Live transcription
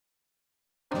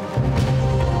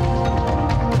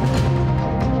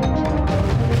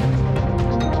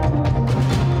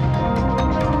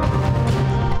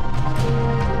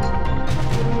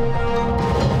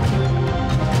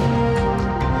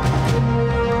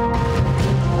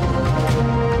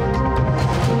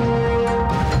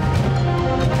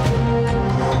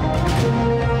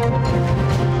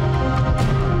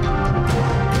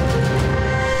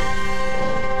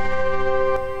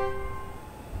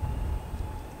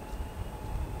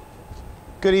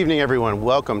Good evening, everyone.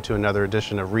 Welcome to another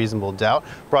edition of Reasonable Doubt,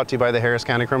 brought to you by the Harris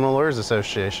County Criminal Lawyers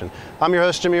Association. I'm your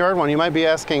host, Jimmy Ardwan. You might be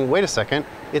asking, wait a second,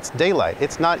 it's daylight,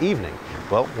 it's not evening.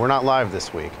 Well, we're not live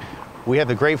this week. We have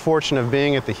the great fortune of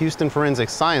being at the Houston Forensic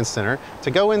Science Center to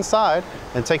go inside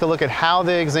and take a look at how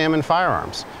they examine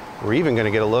firearms. We're even going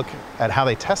to get a look at how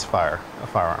they test fire a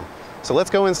firearm. So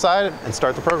let's go inside and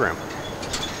start the program.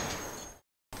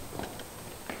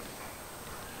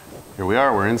 Here we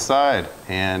are, we're inside,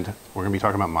 and we're going to be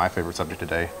talking about my favorite subject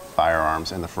today,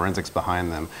 firearms and the forensics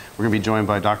behind them. We're going to be joined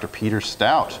by Dr. Peter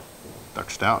Stout.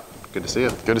 Dr. Stout, good to see you.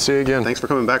 Good to see you again. Thanks for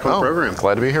coming back on the program.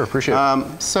 Glad to be here, appreciate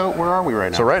it. So where are we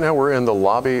right now? So right now we're in the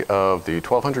lobby of the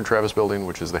 1200 Travis building,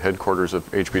 which is the headquarters of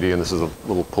HPD, and this is a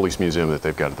little police museum that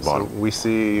they've got at the bottom. So we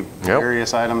see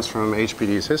various items from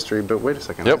HPD's history, but wait a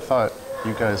second, I thought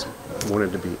you guys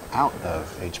wanted to be out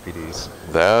of HPD's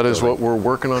That is what we're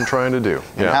working on trying to do.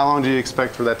 And how long do you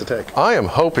expect for that to take? I am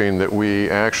hoping that we've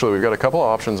got a couple of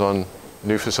options on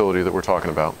new facility that we're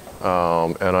talking about.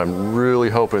 And I'm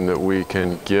really hoping that we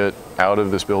can get out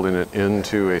of this building and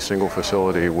into a single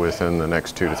facility within the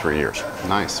next 2 to 3 years.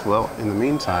 Nice. Well, in the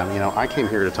meantime, I came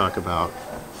here to talk about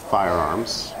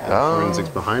firearms and the forensics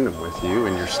behind them with you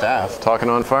and your staff. Talking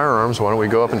on firearms, why don't we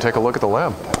go up and take a look at the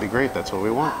lab? That'd be great. That's what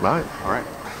we want. Right. All right.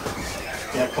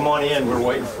 Yeah, come on in. We're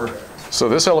waiting for... So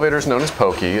this elevator is known as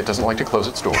Pokey. It doesn't like to close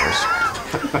its doors.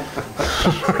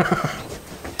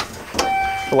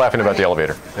 We're laughing about the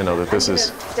elevator. I know that this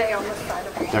is... Stay on the side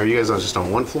of it. Now, are you guys just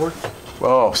on one floor?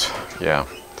 Oh, yeah.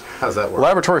 How's that work?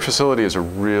 Laboratory facility is a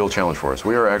real challenge for us.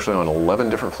 We are actually on 11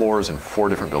 different floors in 4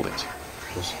 different buildings.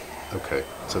 Okay,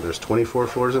 so there's 24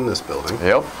 floors in this building.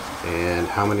 Yep. And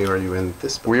how many are you in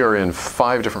this building? We are in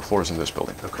 5 different floors in this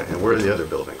building. Okay, and where are the other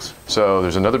buildings? So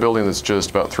there's another building that's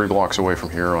just about 3 blocks away from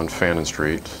here on Fannin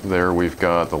Street. There we've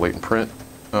got the latent print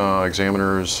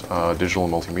examiners, digital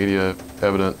and multimedia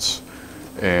evidence,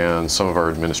 and some of our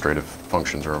administrative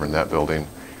functions are over in that building.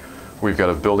 We've got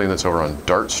a building that's over on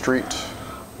Dart Street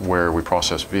where we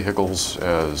process vehicles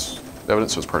as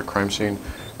evidence, so it's part of crime scene.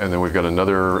 And then we've got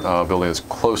another building that's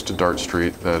close to Dart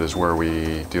Street that is where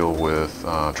we deal with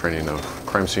training of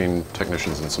crime scene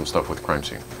technicians and some stuff with crime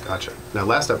scene. Gotcha. Now,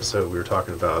 last episode we were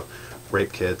talking about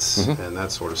rape kits and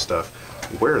that sort of stuff.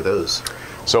 Where are those?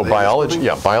 So biology,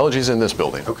 biology's in this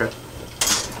building. Okay.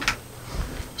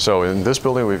 So in this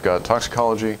building we've got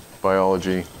toxicology,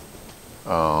 biology,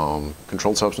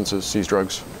 controlled substances, seized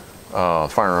drugs,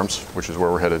 firearms, which is where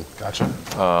we're headed. Gotcha.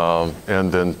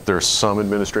 And then there's some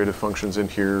administrative functions in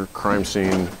here. Crime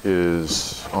scene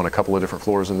is on a couple of different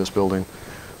floors in this building.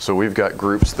 So we've got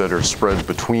groups that are spread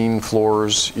between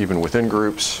floors, even within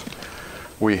groups.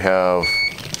 We have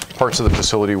parts of the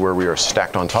facility where we are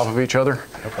stacked on top of each other,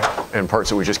 and parts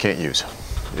that we just can't use.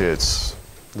 It's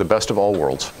the best of all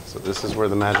worlds. So this is where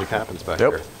the magic happens back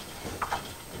here.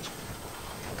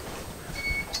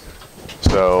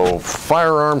 So,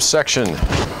 firearms section.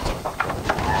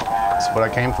 That's what I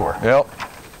came for. Yep.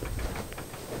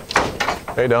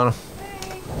 Hey, Donna.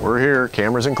 We're here,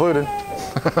 cameras included. All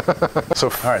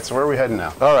right, so where are we heading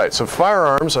now? All right, so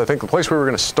firearms, I think the place we were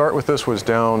going to start with this was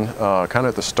down kind of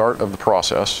at the start of the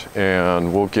process,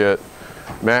 and we'll get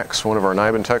Max, one of our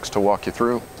NIBIN techs, to walk you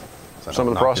through some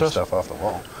of the process. Stuff off the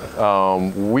wall.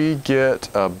 We get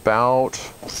about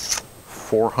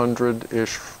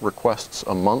 400-ish requests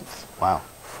a month. Wow.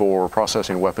 For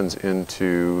processing weapons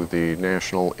into the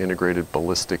National Integrated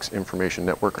Ballistics Information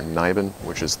Network, or NIBIN,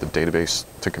 which is the database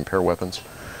to compare weapons.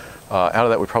 Out of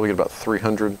that, we probably get about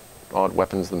 300 odd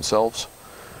weapons themselves.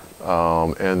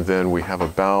 And then we have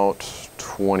about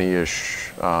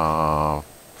 20-ish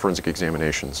forensic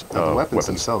examinations Now, the of weapons weapons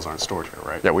themselves aren't stored here,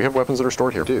 right? Yeah, we have weapons that are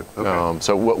stored here. You do? Okay.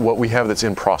 So what we have that's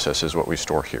in process is what we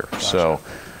store here. Gotcha. So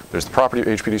there's the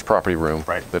HPD's property room.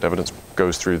 Right. That evidence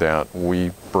goes through that.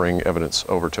 We bring evidence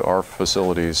over to our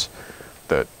facilities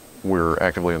that we're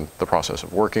actively in the process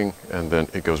of working, and then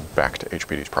it goes back to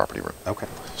HPD's property room. Okay.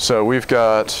 So we've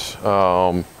got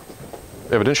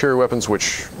evidentiary weapons,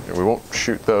 which we won't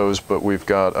shoot those, but we've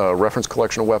got a reference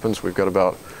collection of weapons. We've got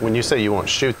about... When you say you won't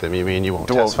shoot them, you mean you won't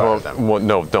test fire them? Well,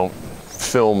 no, don't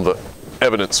film the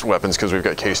evidence weapons because we've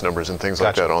got case numbers and things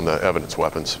like that on the evidence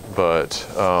weapons. But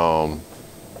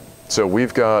so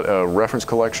we've got a reference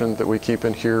collection that we keep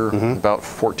in here, about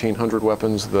 1,400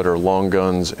 weapons that are long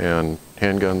guns and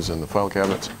handguns in the file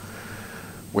cabinets.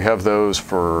 We have those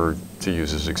to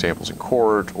use as examples in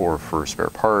court, or for spare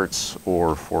parts,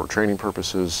 or for training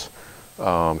purposes,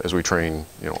 as we train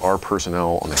our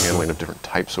personnel on the handling of different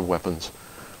types of weapons.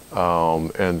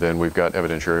 And then we've got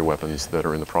evidentiary weapons that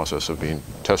are in the process of being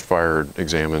test fired,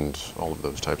 examined, all of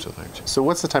those types of things. So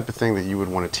what's the type of thing that you would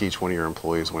want to teach one of your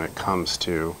employees when it comes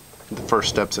to the first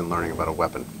steps in learning about a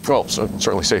weapon? Well,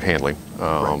 certainly safe handling.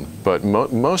 Right. But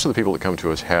most of the people that come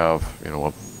to us have,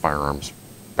 a firearms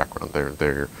background.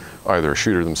 They're either a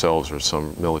shooter themselves or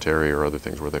some military or other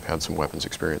things where they've had some weapons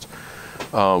experience.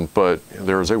 But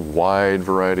there is a wide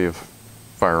variety of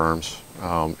firearms,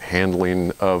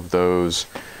 handling of those,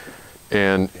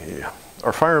 and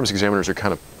our firearms examiners are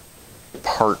kind of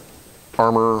part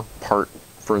armor, part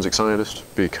forensic scientist,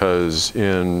 because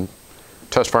in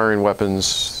test firing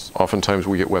weapons, oftentimes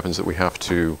we get weapons that we have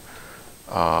to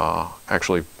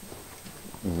actually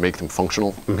make them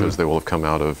functional, because they will have come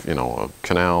out of a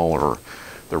canal, or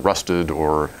they're rusted,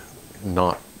 or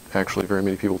not actually very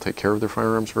many people take care of their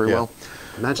firearms very well.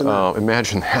 Imagine that.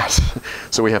 Imagine that.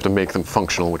 So we have to make them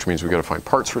functional, which means we've got to find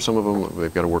parts for some of them.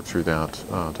 They've got to work through that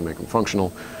to make them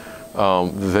functional.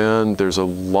 Then there's a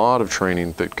lot of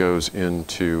training that goes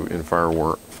into, in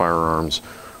firearms,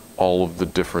 all of the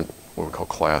different, what we call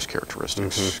class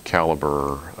characteristics,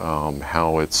 caliber,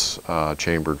 how it's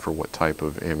chambered for what type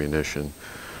of ammunition,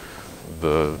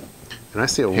 and I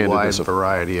see a wide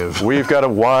variety of... We've got a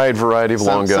wide variety of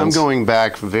long guns. Some going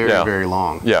back very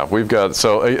long. Yeah, we've got,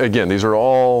 so again, these are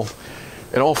all,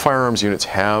 and all firearms units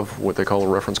have what they call a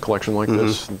reference collection like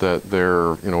this, that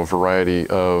they're, a variety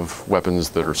of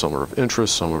weapons that are some are of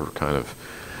interest, some are kind of...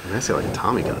 I see like a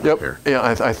Tommy gun Yep. here. Yeah,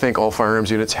 I think all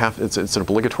firearms units have, it's an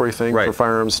obligatory thing for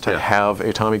firearms to have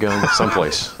a Tommy gun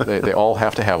someplace. they all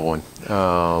have to have one.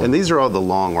 And these are all the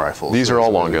long rifles. These are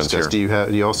all long guns here. Do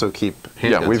you also keep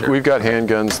handguns? Yeah, we've got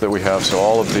handguns that we have. So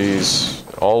all of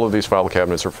these file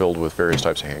cabinets are filled with various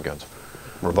types of handguns.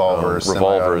 Revolvers,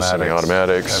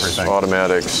 semi-automatics, everything.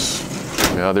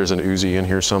 automatics. Yeah, there's an Uzi in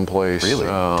here someplace. Really?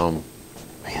 Man.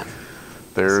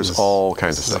 There's all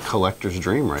kinds of This stuff. is a collector's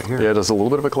dream right here. Yeah, it is a little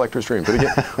bit of a collector's dream. But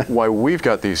again, why we've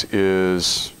got these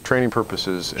is training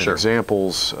purposes and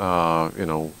examples.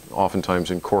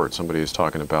 Oftentimes in court, somebody is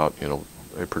talking about,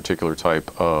 a particular type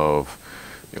of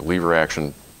lever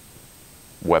action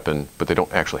weapon, but they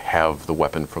don't actually have the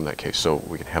weapon from that case. So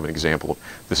we can have an example of,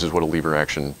 this is what a lever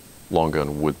action long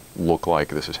gun would look like.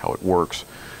 This is how it works.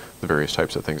 The various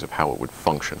types of things of how it would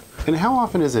function. And how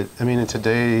often is it,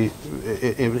 today,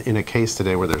 in a case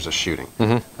today where there's a shooting,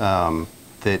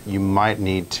 that you might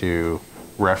need to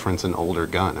reference an older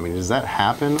gun? Does that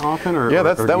happen often? Yeah,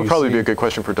 that would probably be a good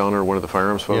question for Donna or one of the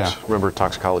firearms folks. Yeah. Remember,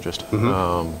 toxicologist.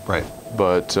 Right.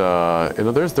 But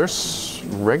there's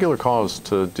regular cause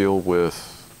to deal with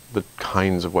the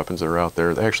kinds of weapons that are out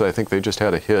there. Actually, I think they just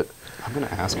had a hit. I'm going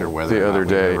to ask her whether the or other not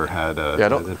day we've ever had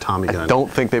a Tommy gun. I don't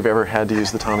think they've ever had to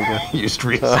use the Tommy gun. used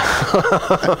recently.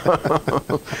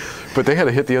 But they had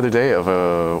a hit the other day of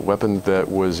a weapon that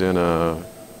was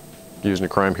used in a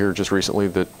crime here just recently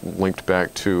that linked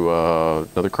back to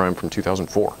another crime from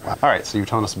 2004. All right, so you're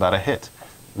telling us about a hit.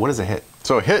 What is a hit?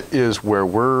 So a hit is where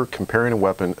we're comparing a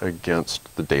weapon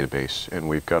against the database, and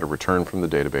we've got a return from the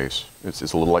database. It's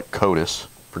a little like CODIS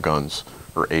for guns,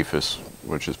 or APHIS,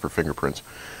 which is for fingerprints,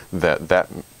 that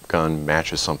gun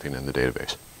matches something in the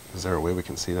database. Is there a way we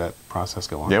can see that process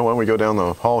go on? Yeah, why don't we go down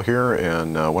the hall here,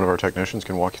 and one of our technicians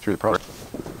can walk you through the process.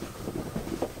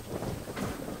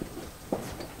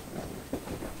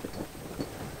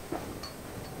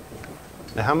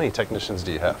 Now, how many technicians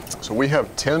do you have? So we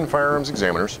have 10 firearms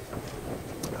examiners,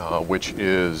 which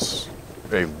is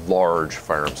a large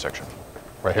firearms section.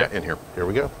 Right here? Yeah, in here. Here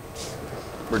we go.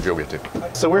 Where'd Joe get to?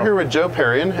 So we're here with Joe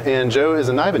Perrion, and Joe is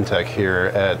a NIBIN tech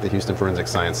here at the Houston Forensic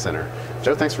Science Center.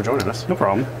 Joe, thanks for joining us. No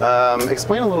problem.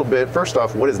 Explain a little bit, first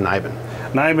off, what is NIBIN?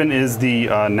 NIBIN is the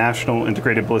National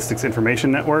Integrated Ballistics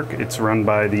Information Network. It's run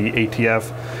by the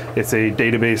ATF. It's a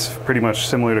database pretty much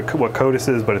similar to what CODIS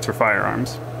is, but it's for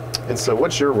firearms. And so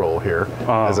what's your role here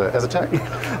as a tech?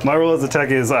 My role as a tech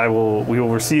is we will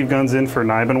receive guns in for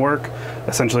NIBIN work.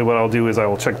 Essentially what I'll do is I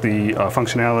will check the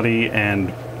functionality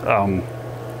and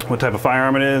what type of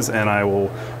firearm it is, and I will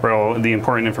write all the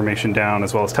important information down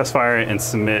as well as test fire it and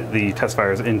submit the test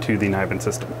fires into the NIBIN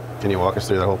system. Can you walk us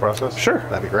through that whole process? Sure.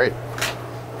 That'd be great.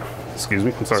 Excuse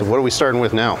me, I'm sorry. So what are we starting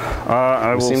with now?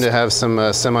 We seem to have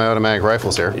some semi-automatic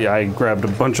rifles here. Yeah, I grabbed a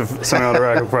bunch of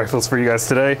semi-automatic rifles for you guys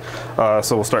today.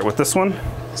 So we'll start with this one.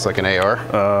 It's like an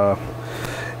AR?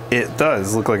 It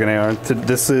does look like an AR.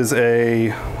 This is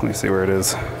let me see where it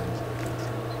is.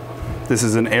 This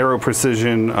is an Aero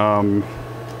Precision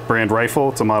brand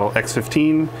rifle. It's a model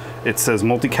X15. It says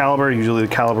multi-caliber. Usually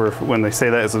the caliber, when they say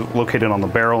that, is located on the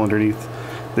barrel underneath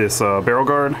this barrel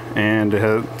guard, and it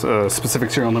has a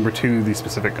specific serial number to the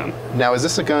specific gun. Now, is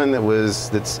this a gun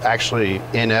that's actually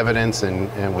in evidence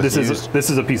and was used? This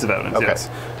is a piece of evidence, okay. Yes.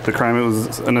 The crime it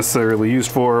was necessarily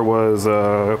used for was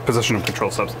possession of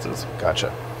controlled substances.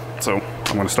 Gotcha. So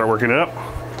I'm going to start working it up.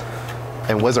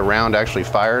 And was a round actually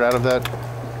fired out of that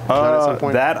gun at some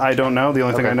point? That I don't know. The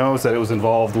only thing Okay. I know is that it was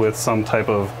involved with some type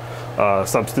of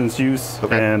substance use,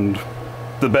 Okay. and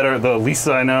the least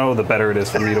I know, the better it is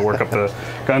for me to work up the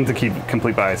gun to keep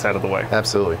complete bias out of the way.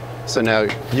 Absolutely. So now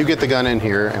you get the gun in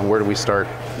here, and where do we start?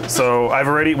 So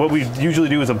what we usually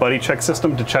do is a buddy check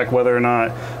system to check whether or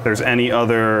not there's any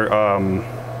other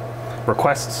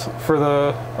requests for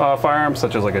the firearm,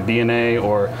 such as like a DNA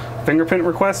or fingerprint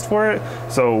request for it.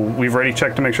 So we've already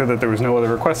checked to make sure that there was no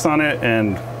other requests on it,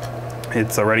 and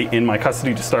it's already in my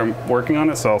custody to start working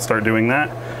on it. So I'll start doing that,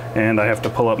 and I have to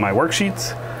pull up my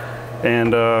worksheets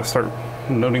and start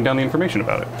noting down the information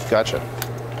about it. Gotcha.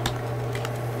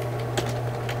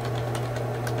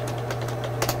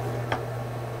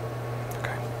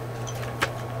 Okay.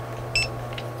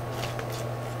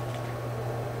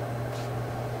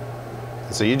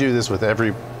 So you do this with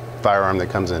every firearm that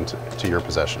comes into your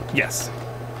possession. Yes.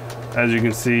 As you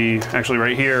can see, actually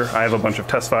right here, I have a bunch of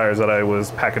test fires that I was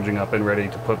packaging up and ready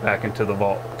to put back into the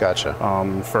vault Gotcha.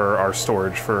 for our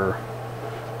storage for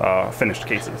finished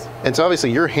cases. And so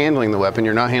obviously you're handling the weapon,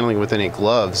 you're not handling it with any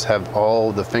gloves. Have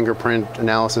all the fingerprint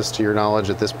analysis, to your knowledge,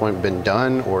 at this point been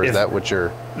done, or is If- that what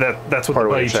you're... That's what Part the of what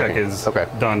buddy you're check checking. is Okay.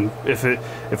 done.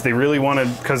 If they really wanted,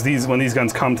 because when these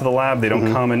guns come to the lab, they don't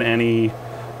Mm-hmm. come in any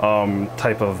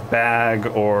type of bag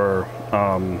or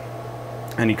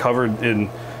any covered in.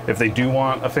 If they do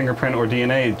want a fingerprint or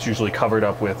DNA, it's usually covered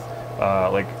up with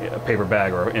like a paper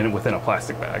bag or within a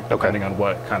plastic bag, depending on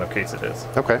what kind of case it is.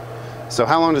 Okay. So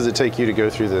how long does it take you to go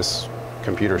through this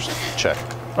computer check?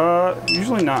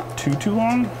 Usually not too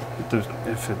long.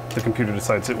 If the computer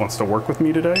decides it wants to work with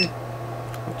me today,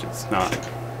 which it's not.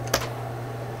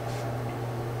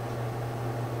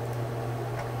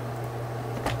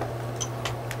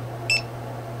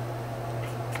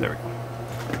 There we go.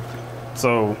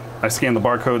 So I scan the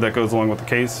barcode that goes along with the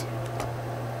case.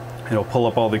 It'll pull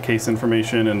up all the case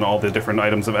information and all the different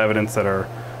items of evidence that are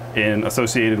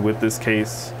associated with this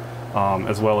case,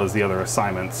 as well as the other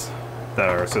assignments that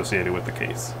are associated with the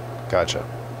case. Gotcha.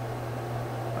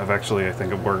 I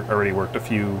think I've already worked a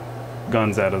few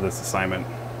guns out of this assignment,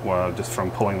 just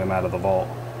from pulling them out of the vault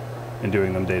and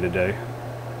doing them day to day.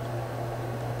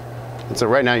 And so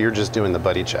right now you're just doing the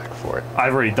buddy check for it.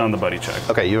 I've already done the buddy check.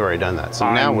 Okay, you've already done that. So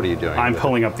now what are you doing? I'm with it?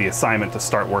 pulling up the assignment to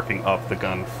start working up the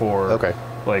gun for, Okay.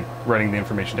 like, writing the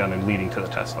information down and leading to the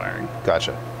test firing.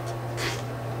 Gotcha.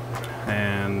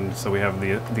 And so we have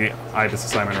the IBIS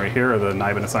assignment right here, or the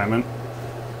NIBIN assignment.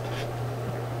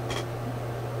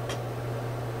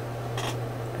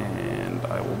 And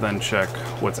I will then check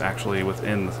what's actually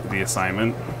within the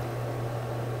assignment.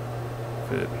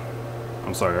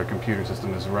 I'm sorry, our computer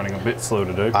system is running a bit slow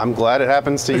today. I'm glad it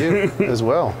happens to you as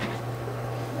well.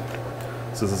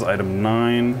 So this is item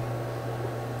 9.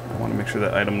 I want to make sure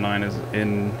that item 9 is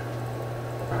in.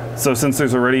 So since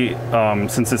there's already,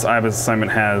 since this IBIS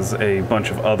assignment has a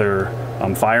bunch of other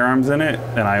firearms in it,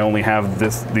 and I only have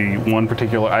the one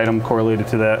particular item correlated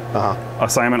to that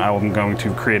assignment, I'm going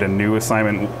to create a new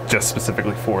assignment just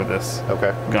specifically for this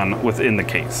Okay. gun within the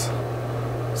case.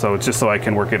 So it's just so I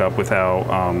can work it up without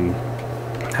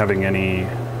having any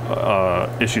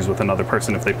issues with another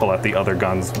person if they pull out the other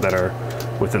guns that are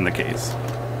within the case.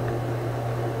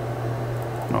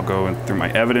 And I'll go through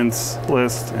my evidence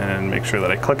list and make sure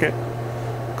that I click it.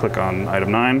 Click on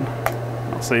item 9.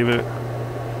 I'll save it.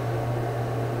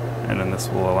 And then this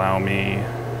will allow me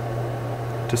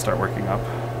to start working up.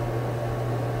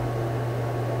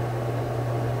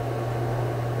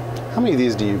 How many of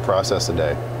these do you process a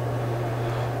day?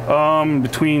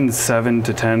 Between 7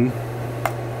 to 10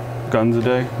 guns a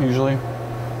day, usually.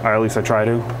 Or at least I try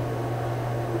to.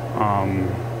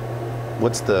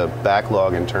 What's the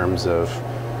backlog in terms of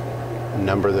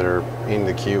number that are in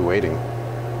the queue waiting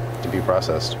to be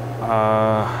processed?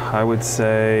 I would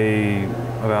say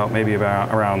maybe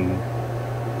around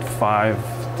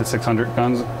 500 to 600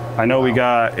 guns. I know we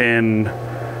got in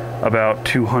about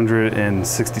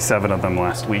 267 of them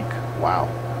last week, Wow.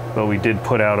 but we did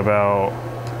put out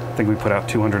I think we put out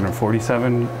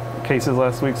 247 cases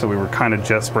last week, so we were kind of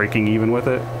just breaking even with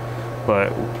it.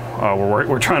 But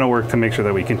we're trying to work to make sure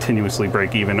that we continuously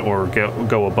break even or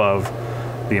go above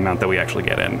the amount that we actually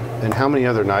get in. And how many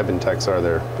other NIBIN techs are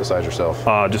there besides yourself?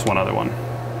 Just one other one.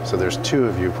 So there's 2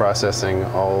 of you processing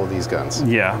all these guns.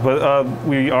 Yeah, but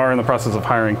we are in the process of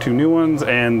hiring 2 new ones,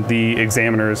 and the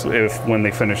examiners, when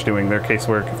they finish doing their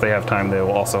casework, if they have time, they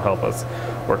will also help us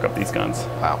work up these guns.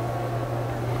 Wow.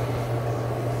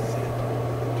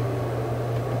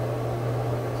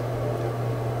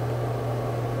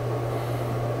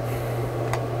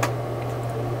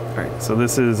 All right, So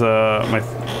this is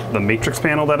the matrix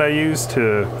panel that I use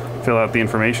to fill out the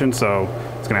information. So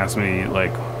it's going to ask me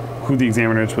like who the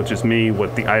examiner is, which is me,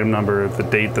 what the item number, the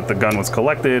date that the gun was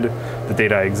collected, the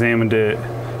date I examined it,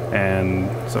 and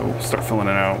so start filling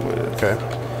it out with. Okay.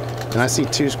 And I see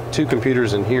two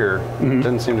computers in here.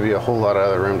 Doesn't seem to be a whole lot of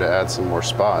other room to add some more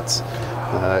spots.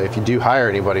 If you do hire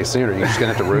anybody sooner, you're just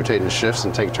going to have to rotate in shifts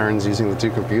and take turns using the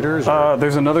two computers?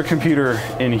 There's another computer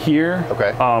in here.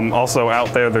 Okay. Also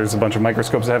out there, there's a bunch of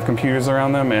microscopes that have computers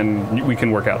around them, and we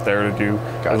can work out there to do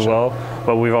as well.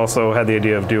 But we've also had the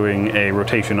idea of doing a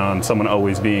rotation on someone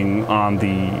always being on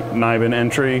the NIBIN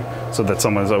entry, so that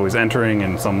someone is always entering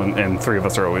and three of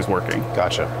us are always working.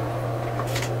 Gotcha.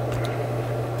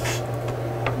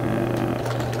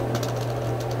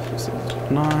 This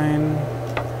is 9.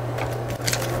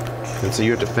 And so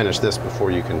you have to finish this before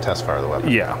you can test fire the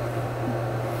weapon? Yeah.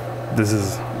 This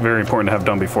is very important to have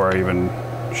done before I even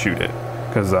shoot it,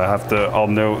 because I'll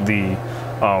note the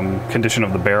condition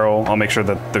of the barrel. I'll make sure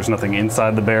that there's nothing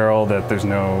inside the barrel, that there's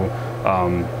no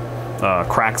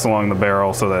cracks along the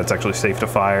barrel, so that it's actually safe to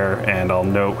fire, and I'll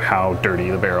note how dirty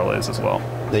the barrel is as well.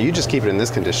 Now you just keep it in this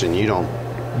condition. You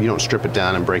don't strip it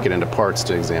down and break it into parts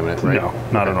to examine it, right? No,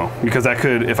 not at all. Because that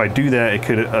could, if I do that, it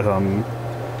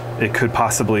could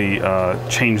possibly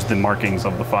change the markings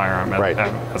of the firearm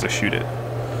as I shoot it.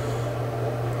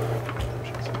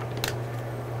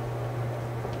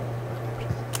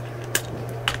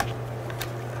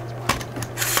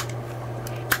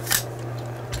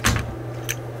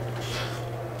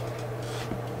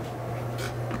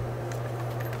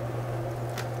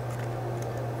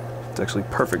 It's actually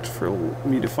perfect for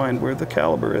me to find where the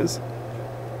caliber is.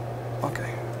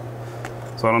 Okay.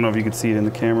 So I don't know if you can see it in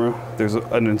the camera. There's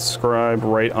an inscribe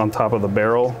right on top of the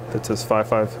barrel that says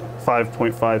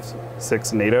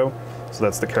 5.56 NATO. So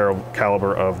that's the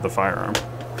caliber of the firearm.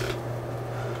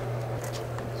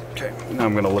 Okay, now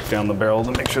I'm gonna look down the barrel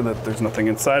to make sure that there's nothing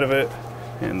inside of it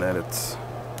and that it's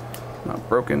not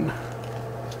broken.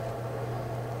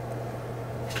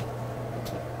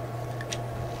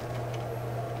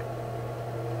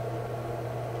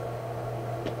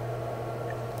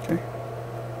 Okay.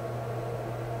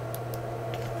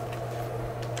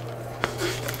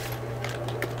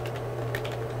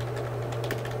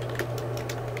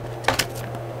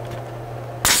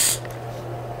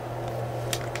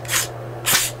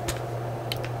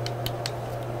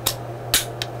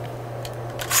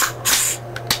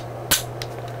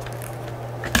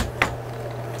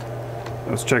 I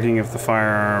was checking if the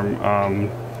firearm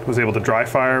was able to dry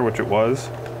fire, which it was.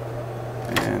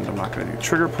 And I'm not going to do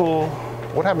trigger pull.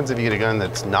 What happens if you get a gun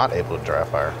that's not able to dry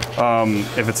fire?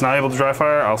 If it's not able to dry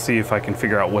fire, I'll see if I can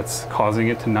figure out what's causing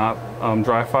it to not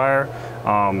dry fire,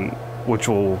 which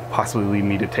will possibly lead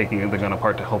me to taking the gun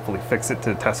apart to hopefully fix it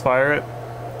to test fire it.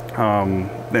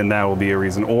 Then that will be a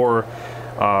reason. Or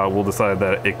we'll decide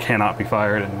that it cannot be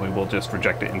fired and we will just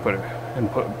reject it and put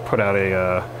out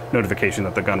a notification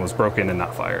that the gun was broken and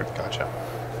not fired. Gotcha.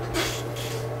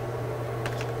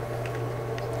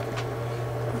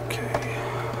 Okay.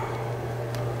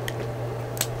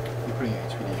 You're putting an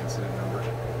HPD incident number?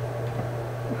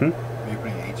 Are you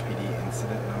putting an HPD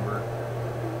incident number?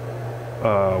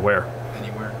 Where?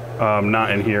 Anywhere?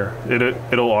 Not in here.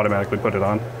 It'll automatically put it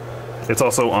on. It's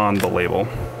also on the label.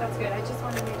 That's good. I just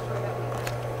wanted to make sure that we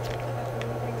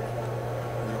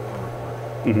You don't want to report.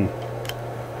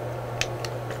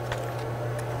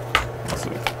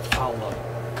 I'll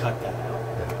cut that out.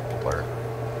 Yeah, blur.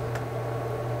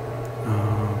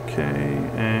 Okay,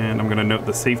 and I'm gonna note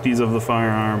the safeties of the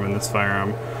firearm, and this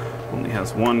firearm only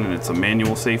has one, and it's a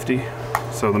manual safety.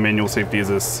 So the manual safety is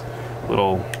this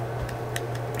little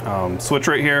switch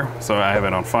right here. So I have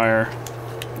it on fire,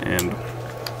 and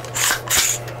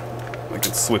I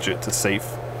can switch it to safe.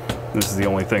 This is the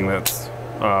only thing that's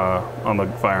on the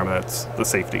firearm that's the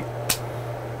safety.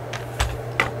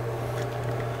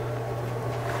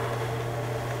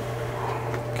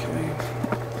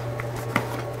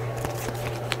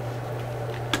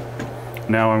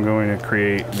 Now I'm going to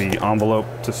create the envelope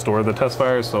to store the test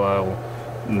fires, so I'll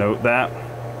note that.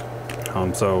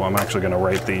 So I'm actually going to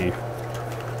write the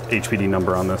HPD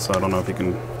number on this, so I don't know if you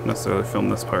can necessarily film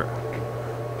this part.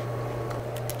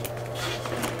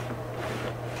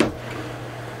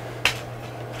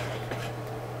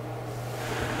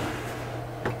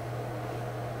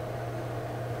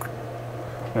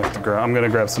 I'm going to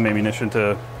grab some ammunition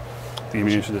to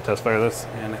test fire this,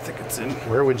 and I think it's in.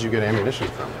 Where would you get ammunition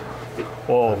from?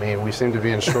 Well, I mean, we seem to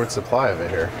be in short supply of it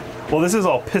here. Well, this is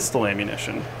all pistol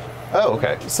ammunition. Oh,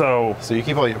 okay. So you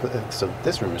keep all your. So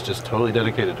this room is just totally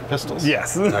dedicated to pistols.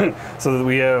 yes. Right. So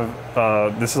we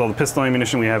have this is all the pistol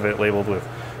ammunition. We have it labeled with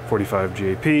 45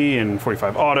 GAP and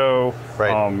 45 auto.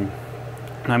 Right.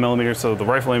 9mm, so the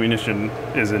rifle ammunition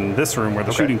is in this room where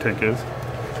the shooting tank is.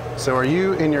 So are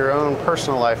you, in your own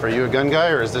personal life, are you a gun guy,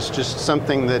 or is this just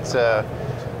something that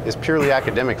is purely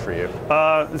academic for you?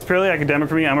 It's purely academic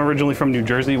for me. I'm originally from New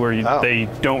Jersey, where they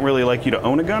don't really like you to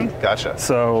own a gun. Gotcha.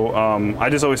 So I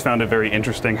just always found it very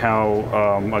interesting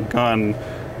how a gun,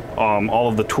 all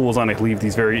of the tools on it leave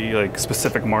these very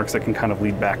specific marks that can kind of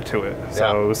lead back to it.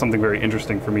 So it was something very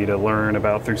interesting for me to learn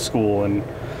about through school, and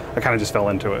I kind of just fell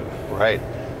into it. Right.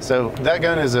 So that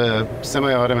gun is a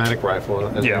semi-automatic rifle.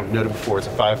 As we noted before, it's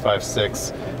a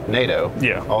 5.56 NATO,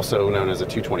 also known as a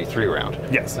 223 round.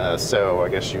 Yes. So I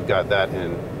guess you've got that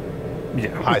in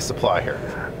high supply here.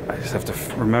 I just have to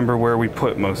remember where we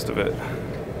put most of it.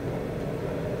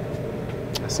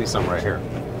 I see some right here.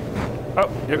 Oh,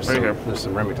 yep, right here. There's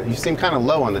some Remington. You seem kind of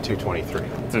low on the 223.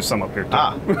 There's some up here too.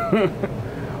 Ah.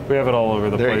 We have it all over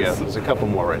the place. There you go. There's a couple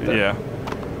more right there. Yeah.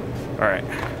 All right.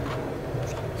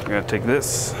 So we're gonna take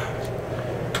this.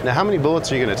 Now, how many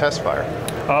bullets are you going to test fire?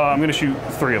 I'm gonna shoot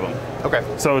 3 of them. Okay.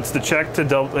 So it's the check to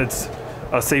it's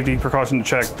a safety precaution to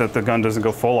check that the gun doesn't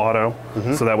go full auto.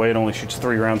 So that way it only shoots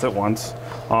 3 rounds at once.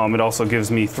 It also gives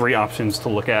me 3 options to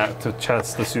look at to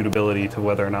test the suitability to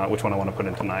whether or not which one I want to put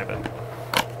into Niven.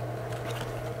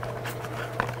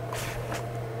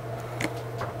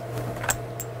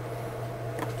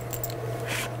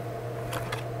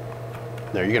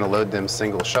 Now, are you going to load them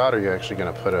single shot, or are you actually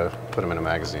going to put them in a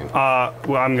magazine?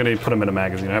 Well, I'm going to put them in a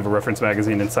magazine. I have a reference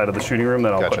magazine inside of the shooting room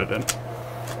that I'll put it in.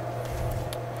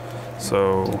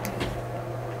 So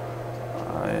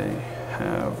I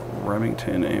have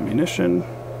Remington ammunition.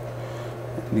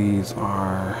 These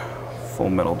are full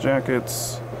metal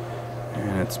jackets,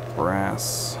 and it's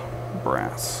brass.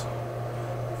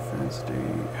 Fence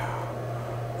date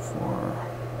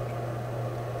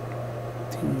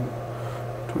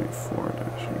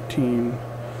 4/24-18.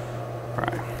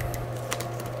 Right.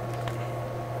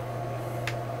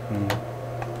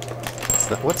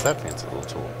 What's that fancy little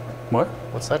tool? What?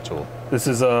 What's that tool? This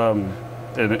is I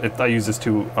use this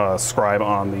to scribe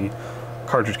on the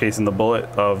cartridge case and the bullet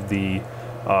of the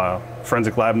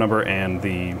forensic lab number and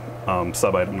the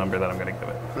sub-item number that I'm going to give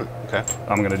it. Okay.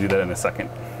 I'm going to do that in a second.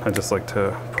 I just like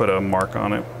to put a mark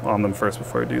on them first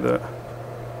before I do that.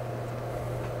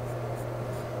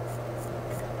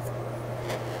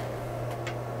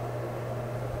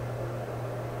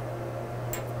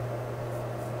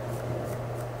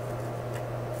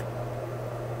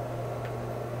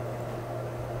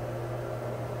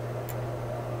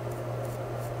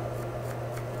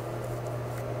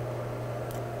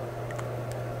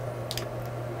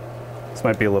 This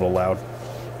might be a little loud.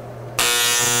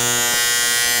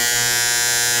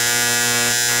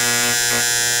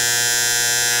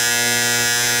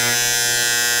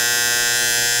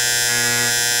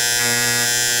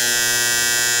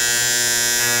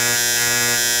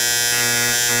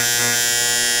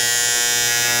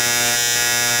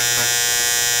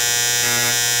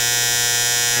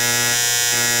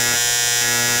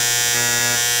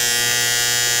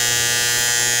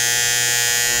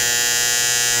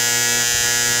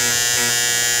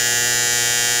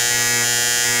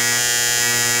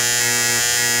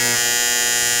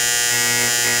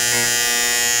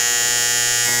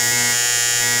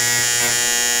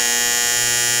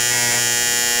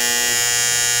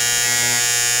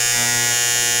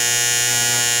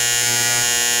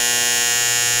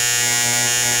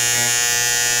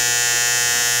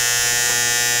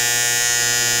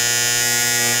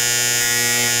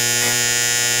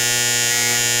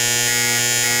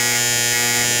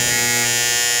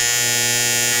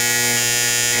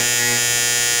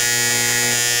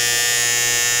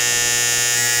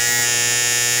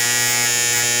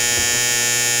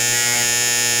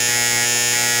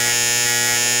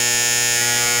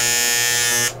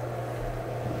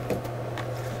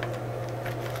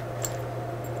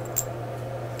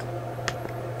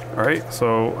 All right,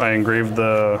 so I engraved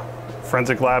the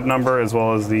forensic lab number as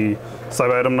well as the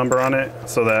sub-item number on it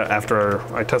so that after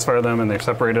I test fire them and they're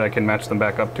separated, I can match them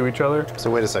back up to each other.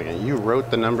 So wait a second, you wrote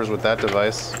the numbers with that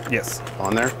device Yes.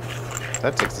 on there?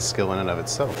 That takes the skill in and of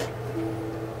itself.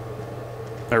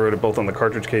 I wrote it both on the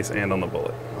cartridge case and on the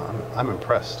bullet. I'm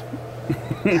impressed.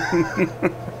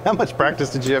 How much practice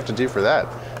did you have to do for that?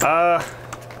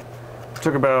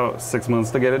 Took about 6 months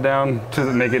to get it down to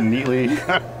make it neatly.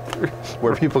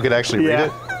 Where people could actually read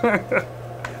it?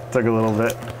 Took a little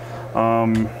bit.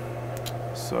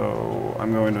 So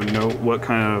I'm going to note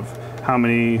how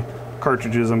many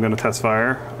cartridges I'm going to test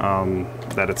fire,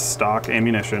 that it's stock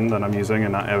ammunition that I'm using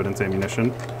and not evidence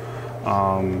ammunition,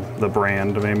 the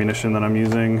brand of ammunition that I'm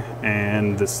using,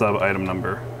 and the sub-item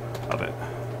number. of it.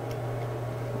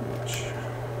 Which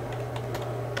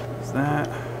is that.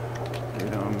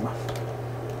 Datum.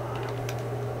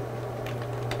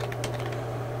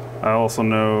 I also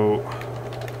know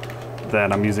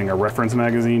that I'm using a reference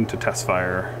magazine to test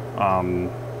fire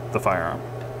the firearm.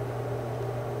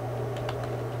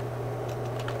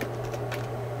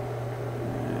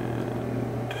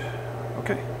 And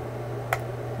okay,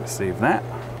 let's save that.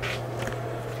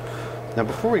 Now,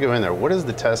 before we go in there, what does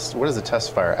the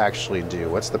test fire actually do?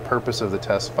 What's the purpose of the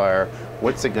test fire?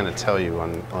 What's it going to tell you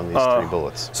on these 3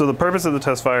 bullets? So the purpose of the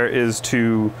test fire is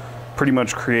to pretty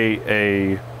much create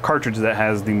a cartridge that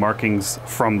has the markings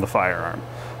from the firearm.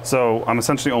 So I'm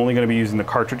essentially only going to be using the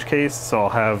cartridge case, so I'll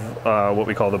have what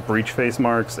we call the breech face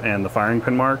marks and the firing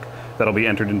pin mark that'll be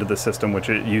entered into the system, which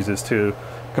it uses to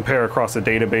compare across a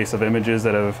database of images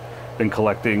that have been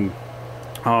collecting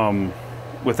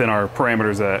within our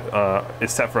parameters that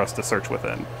is set for us to search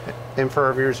within. And for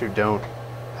our viewers who don't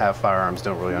have firearms,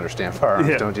 don't really understand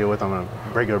firearms, don't deal with them on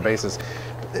a regular basis,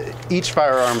 each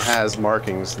firearm has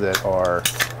markings that are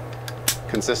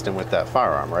consistent with that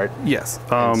firearm, right? Yes.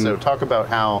 So talk about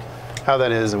how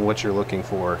that is and what you're looking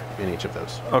for in each of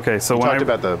those. Okay, so you when talked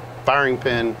about the firing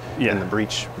pin Yeah. and the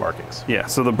breech markings. Yeah,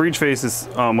 so the breech face is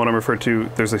what I'm referring to.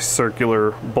 There's a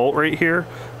circular bolt right here.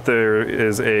 There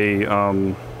is a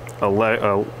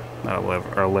layer.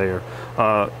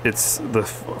 It's the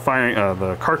firing.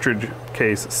 The cartridge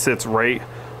case sits right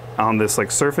on this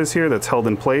like surface here that's held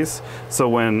in place. So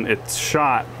when it's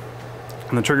shot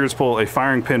and the trigger is pulled, a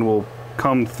firing pin will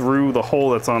come through the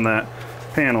hole that's on that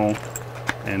panel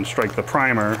and strike the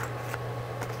primer,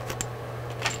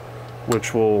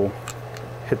 which will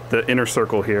hit the inner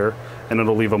circle here, and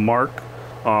it'll leave a mark.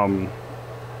 And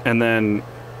then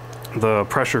the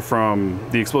pressure from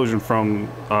the explosion from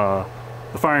the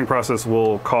firing process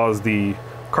will cause the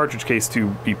cartridge case to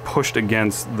be pushed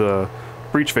against the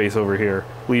breech face over here,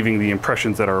 leaving the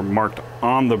impressions that are marked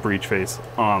on the breech face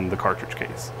on the cartridge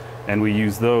case. And we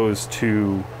use those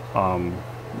to in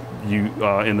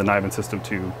the NIBIN system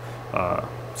to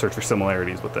search for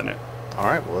similarities within it. All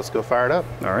right, well, let's go fire it up.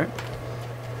 All right.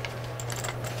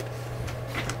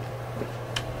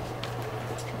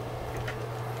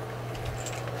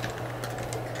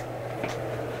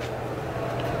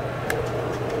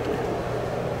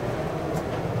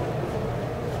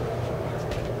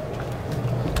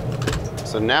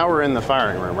 So now we're in the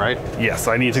firing room, right? Yes,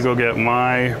 I need to go get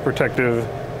my protective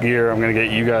gear. I'm going to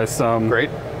get you guys some. Great.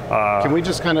 Can we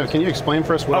just can you explain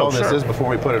for us what all this sure. is before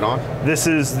we put it on? This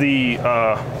is the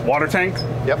water tank.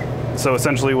 Yep. So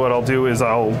essentially what I'll do is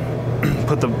I'll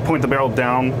point the barrel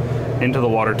down into the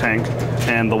water tank,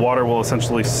 and the water will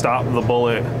essentially stop the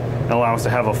bullet and allow us to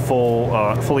have a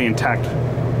fully intact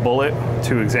bullet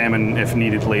to examine if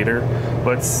needed later.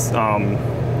 But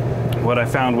what I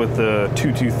found with the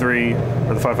 223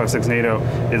 or the 5.56 NATO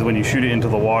is when you shoot it into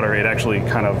the water, it actually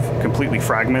kind of completely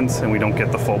fragments, and we don't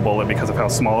get the full bullet because of how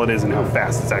small it is and how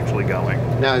fast it's actually going.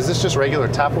 Now, is this just regular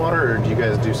tap water, or do you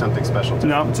guys do something special to it?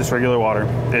 No, just regular water.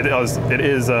 It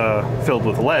is filled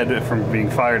with lead from being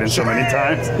fired in so many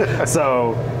times.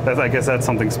 So I guess that's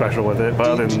something special with it. But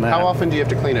other than that, how often do you have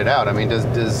to clean it out? I mean,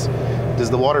 does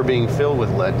the water being filled with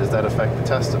lead, does that affect the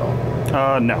test at all?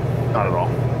 No, not at all.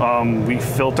 We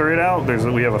filter it out.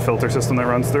 We have a filter system that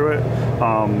runs through it.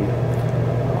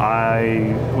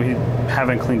 We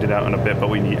haven't cleaned it out in a bit, but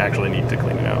we actually need to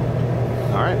clean it out.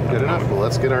 All right, good enough. Well,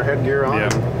 let's get our headgear on Yeah.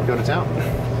 and go to town.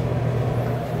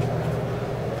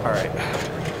 All right.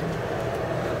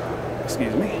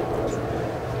 Excuse me.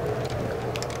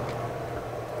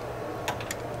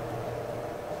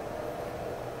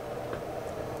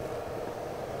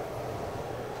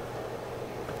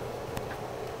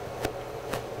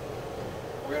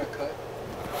 We're gonna cut.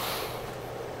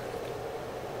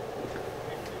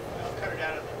 I'll cut it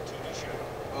out of the TV show.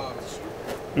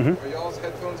 Are y'all's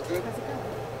headphones good?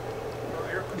 For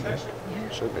air protection.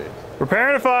 Should be.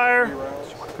 Preparing to fire.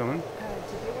 Coming.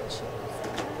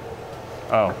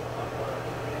 Oh.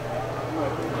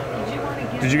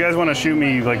 Did you guys want to shoot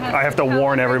me? Like, I have to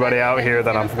warn everybody out here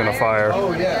that I'm gonna fire.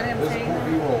 Oh yeah, there's a cool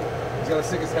B-roll. He's gonna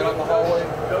stick his head out in the hallway.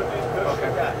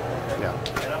 Okay. Yeah.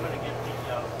 And I'm going to get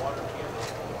the water can.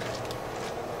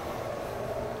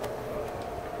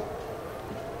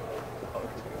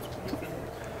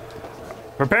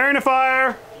 Preparing to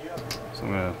fire. So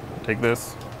I'm gonna take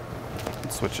this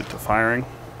and switch it to firing,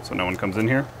 so no one comes in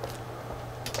here.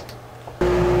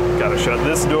 Gotta shut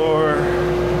this door.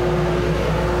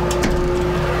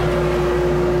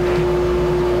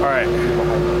 All right.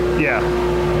 Yeah.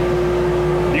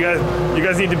 You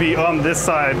guys need to be on this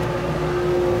side. All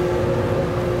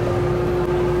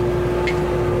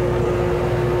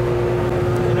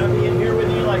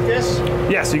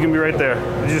Yes, you can be right there.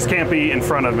 You just can't be in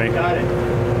front of me. Got it.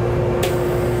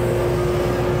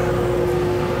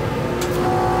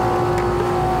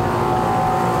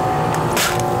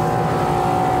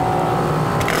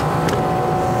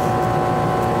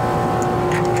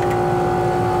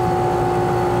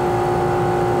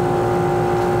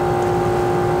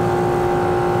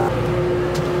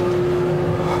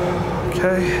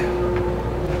 Okay.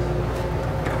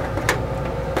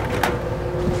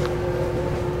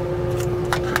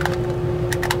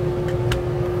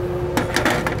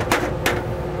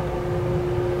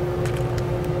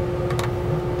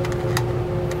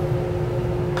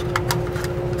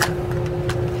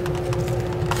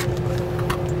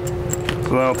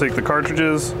 So then I'll take the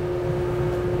cartridges,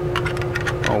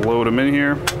 I'll load them in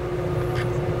here.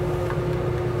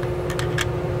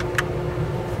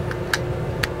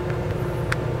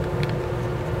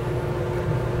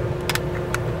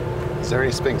 Is there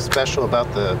anything special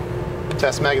about the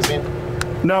test magazine?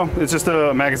 No, it's just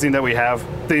a magazine that we have.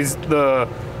 The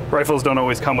rifles don't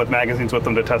always come with magazines with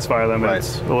them to test fire them. Right.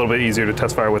 It's a little bit easier to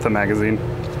test fire with a magazine.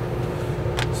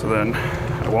 So then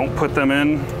I won't put them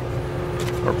in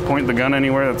or point the gun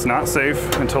anywhere that's not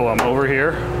safe until I'm over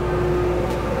here.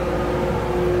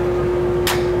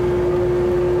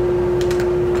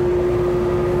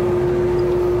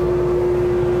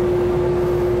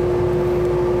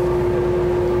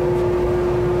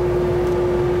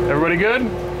 Everybody good?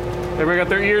 Everybody got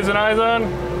their ears and eyes on?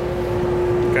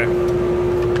 Okay.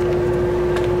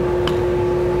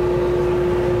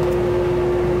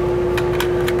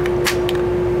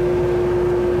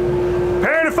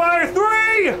 Prepare to fire 3!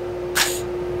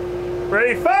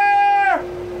 Ready, fire!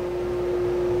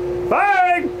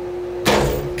 Firing!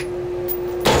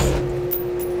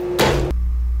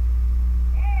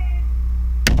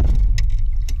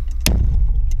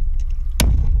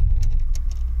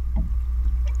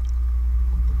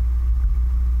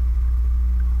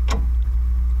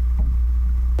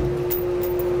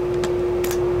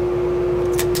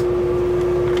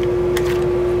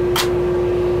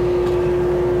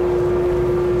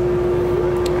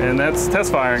 And that's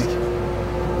test firing.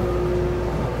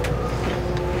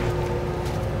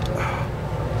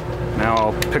 Now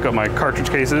I'll pick up my cartridge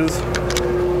cases.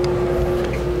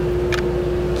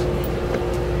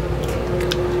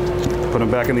 Put them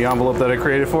back in the envelope that I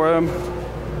created for them.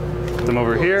 Put them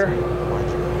over here.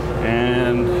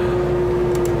 And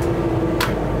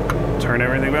turn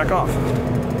everything back off.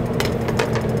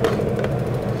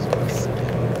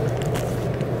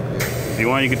 If you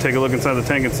want, you can take a look inside the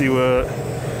tank and see what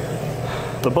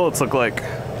the bullets look like.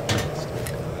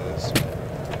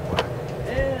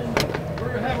 And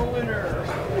we're gonna have a winner.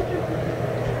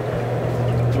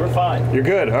 We're fine. You're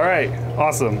good. All right.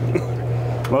 Awesome.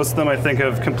 Most of them, I think,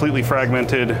 have completely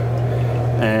fragmented.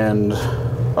 And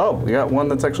oh, we got one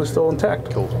that's actually still intact.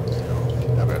 Cool.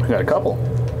 We got a couple.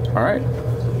 All right.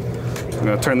 I'm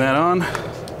going to turn that on.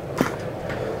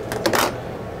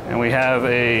 And we have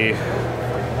a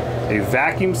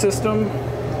vacuum system.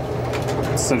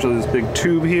 Essentially this big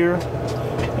tube here.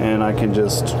 And I can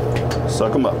just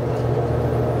suck them up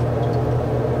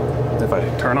if I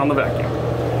turn on the vacuum.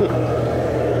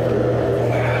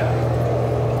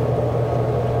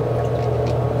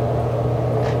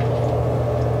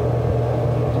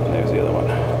 There's the other one.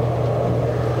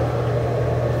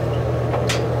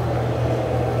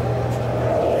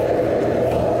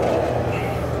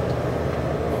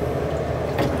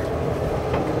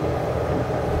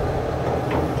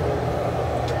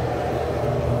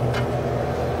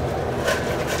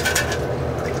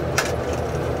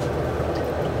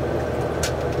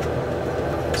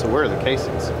 So where are the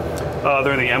casings?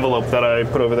 They're in the envelope that I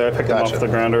put over there. I picked them Gotcha. off the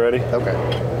ground already. Okay.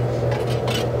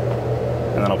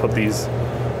 And then I'll put these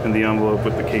in the envelope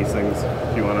with the casings.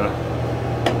 If you want to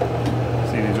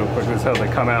see these real quick, this is how they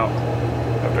come out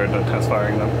after I'm done test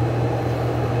firing them.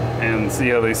 And see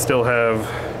how they still have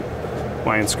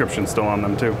my inscription still on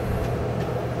them too.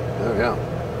 Oh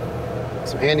yeah.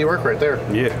 Some handy work right there.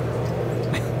 Yeah.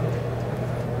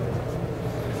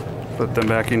 Put them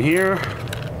back in here.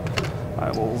 I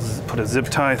will put a zip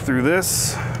tie through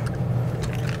this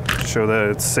to show that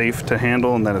it's safe to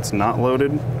handle and that it's not loaded.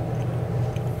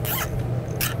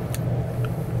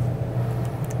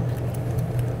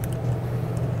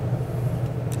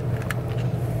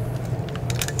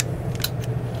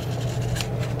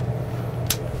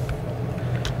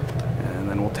 And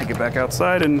then we'll take it back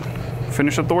outside and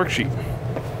finish up the worksheet.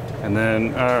 And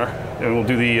then we'll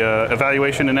do the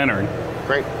evaluation and entering.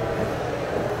 Great.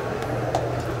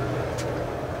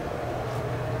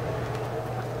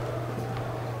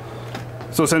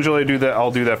 So essentially I'll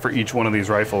do that for each one of these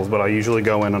rifles, but I usually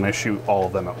go in and I shoot all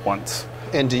of them at once.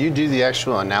 And do you do the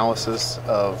actual analysis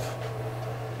of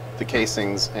the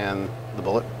casings and the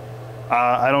bullet?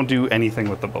 I don't do anything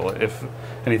with the bullet. If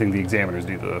anything, the examiners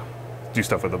do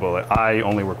stuff with the bullet. I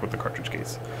only work with the cartridge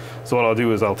case. So what I'll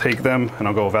do is I'll take them and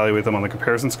I'll go evaluate them on the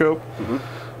comparison scope,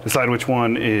 decide which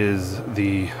one is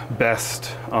the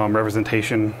best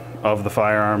representation of the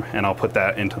firearm, and I'll put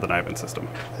that into the NIBIN system.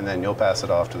 And then you'll pass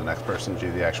it off to the next person to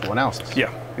do the actual analysis.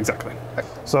 Yeah, exactly.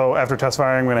 So after test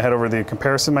firing, I'm going to head over to the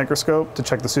comparison microscope to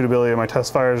check the suitability of my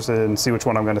test fires and see which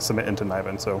one I'm going to submit into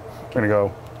NIBIN. So we're going to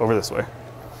go over this way.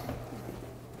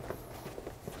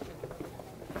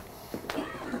 I'm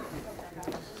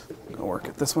going to work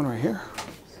at this one right here.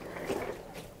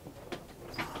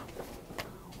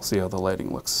 We'll see how the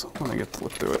lighting looks when I get to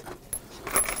look through it.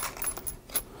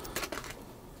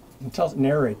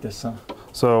 Narrate this, huh?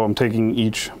 So I'm taking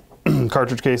each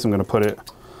cartridge case, I'm going to put it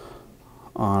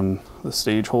on the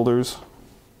stage holders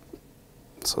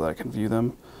so that I can view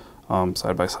them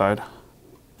side by side.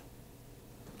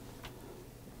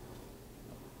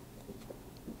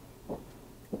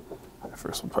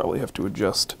 First, we'll probably have to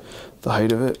adjust the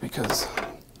height of it because,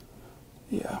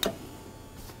 yeah.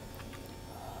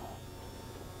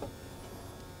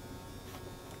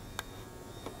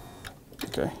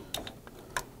 Okay.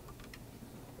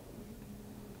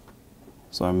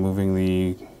 So I'm moving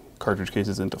the cartridge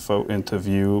cases into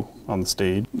view on the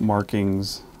stage.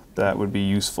 Markings that would be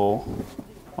useful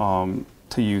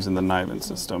to use in the NIBIN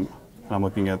system. And I'm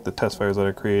looking at the test fires that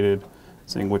I created,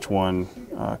 seeing which one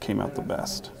came out the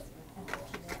best.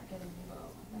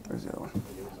 Where's the other one?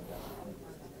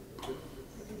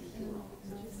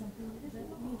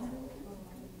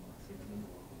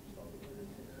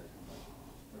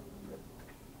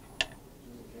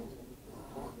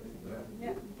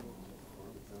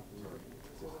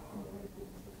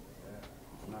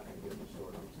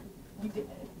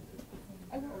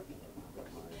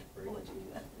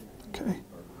 Okay.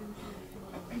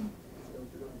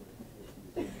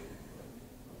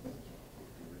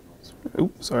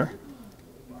 Oops, sorry.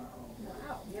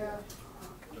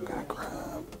 Gotta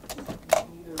grab.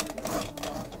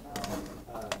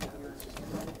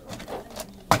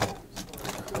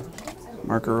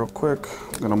 Marker real quick.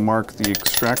 I'm gonna mark the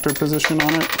extractor position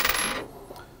on it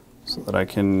so that I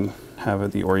can have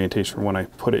it the orientation for when I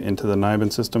put it into the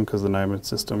NIBIN system, because the NIBIN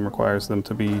system requires them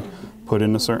to be put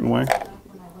in a certain way.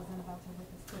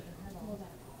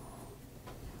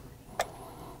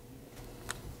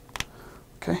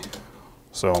 Okay,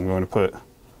 so I'm going to put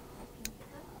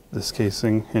this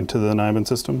casing into the NIBIN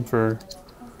system for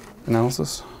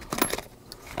analysis.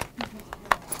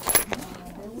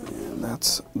 And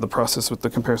that's the process with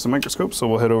the comparison microscope, so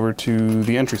we'll head over to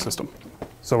the entry system.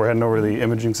 So we're heading over to the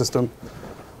imaging system.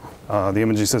 The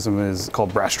imaging system is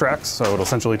called BrassTrax, so it'll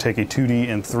essentially take a 2D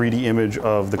and 3D image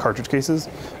of the cartridge cases,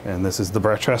 and this is the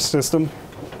BrassTrax system.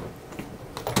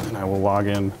 And I will log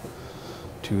in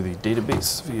to the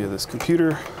database via this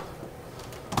computer.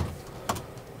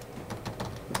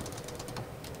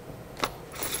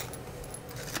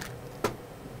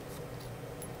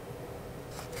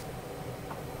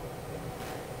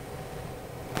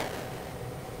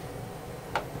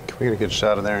 Can we get a good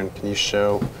shot of there, and can you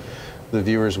show the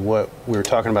viewers what we were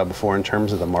talking about before in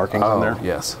terms of the markings on there?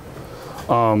 Yes.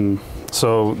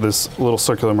 So this little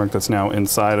circular mark that's now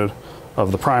inside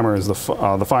of the primer is the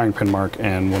firing pin mark,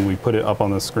 and when we put it up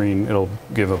on the screen, it'll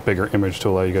give a bigger image to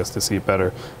allow you guys to see it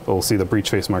better. But we'll see the breech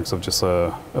face marks of just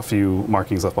a few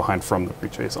markings left behind from the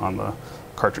breech face on the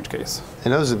cartridge case.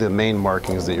 And those are the main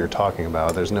markings that you're talking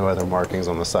about. There's no other markings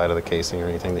on the side of the casing or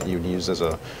anything that you'd use as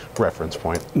a reference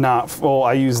point? Well,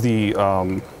 I use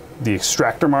the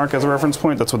extractor mark as a reference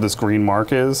point. That's what this green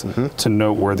mark is, to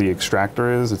note where the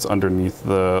extractor is. It's underneath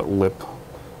the lip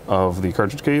of the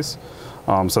cartridge case.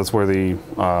 So that's where the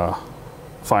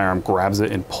firearm grabs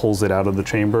it and pulls it out of the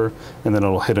chamber, and then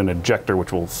it'll hit an ejector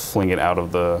which will fling it out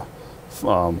of the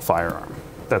firearm.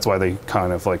 That's why they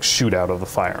kind of like shoot out of the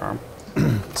firearm.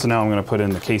 So now I'm going to put in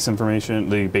the case information,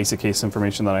 the basic case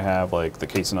information that I have, like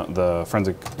the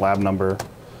forensic lab number.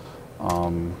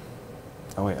 Oh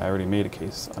wait, I already made a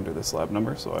case under this lab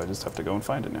number, so I just have to go and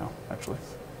find it now, actually.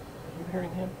 Are you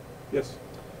hearing him? Yes.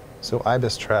 So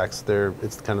BrassTrax,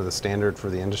 it's kind of the standard for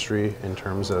the industry in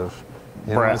terms of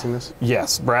analyzing this?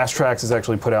 Yes, BrassTrax is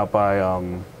actually put out by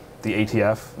the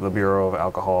ATF, the Bureau of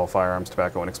Alcohol, Firearms,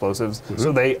 Tobacco, and Explosives.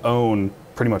 So they own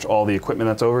pretty much all the equipment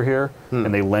that's over here,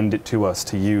 and they lend it to us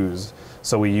to use.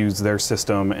 So we use their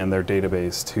system and their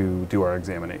database to do our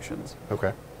examinations.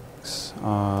 Okay.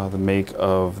 The make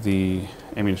of the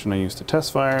ammunition I used to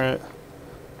test fire it,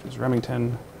 which is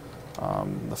Remington.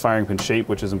 the firing pin shape,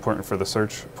 which is important for the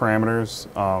search parameters,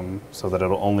 so that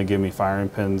it'll only give me firing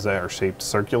pins that are shaped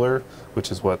circular,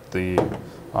 which is what the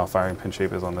firing pin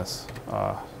shape is on this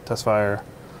test fire.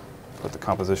 Put the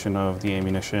composition of the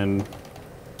ammunition,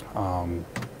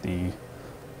 the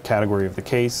category of the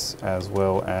case, as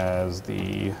well as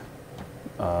the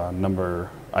number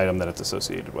item that it's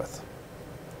associated with.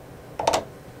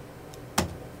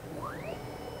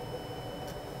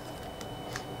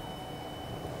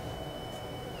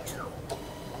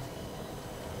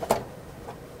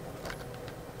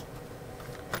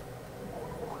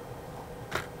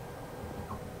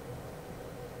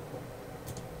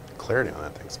 Clarity on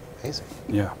that thing's amazing.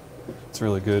 Yeah, it's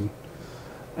really good.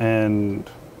 And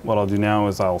what I'll do now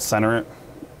is I'll center it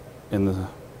in the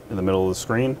middle of the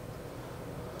screen.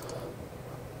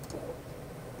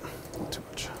 Not too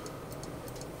much.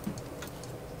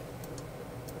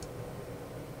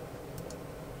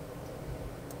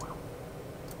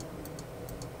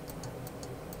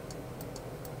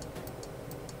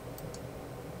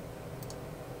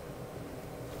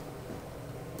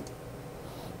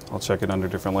 I'll check it under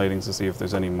different lightings to see if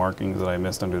there's any markings that I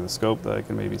missed under the scope that I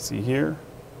can maybe see here.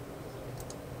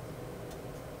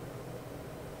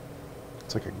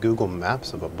 It's like a Google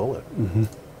Maps of a bullet. Mm-hmm.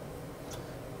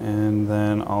 And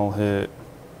then I'll hit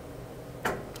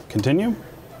continue.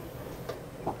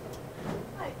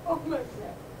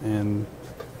 And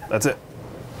that's it.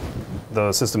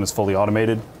 The system is fully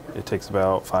automated. It takes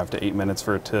about 5 to 8 minutes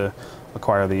for it to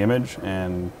acquire the image,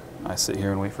 and I sit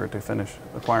here and wait for it to finish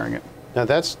acquiring it. Now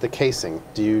that's the casing.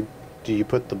 Do you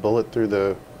put the bullet through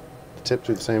the tip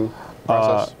through the same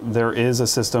process? There is a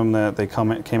system that they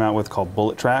came out with called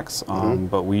Bullet Tracks,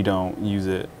 but we don't use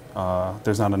it.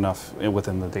 There's not enough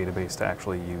within the database to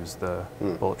actually use the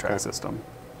Bullet Track system.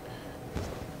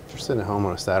 If you're sitting at home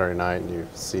on a Saturday night and you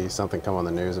see something come on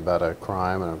the news about a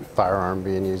crime and a firearm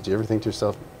being used, do you ever think to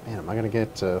yourself, man, am I going to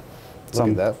get to look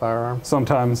at that firearm?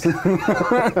 Sometimes.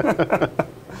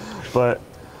 But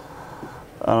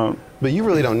you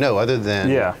really don't know, other than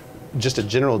Yeah. just a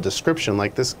general description.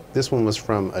 Like this one was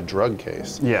from a drug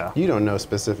case. Yeah. You don't know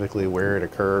specifically where it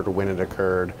occurred, or when it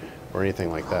occurred, or anything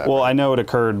like that. Well, I know it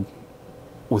occurred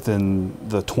within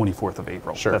the 24th of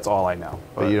April. Sure. That's all I know.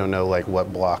 But you don't know like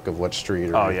what block of what street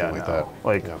or Oh anything yeah, like no. that.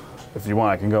 Like, Yeah. if you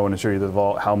want, I can go in and show you the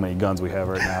vault, how many guns we have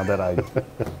right now that I.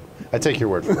 I take your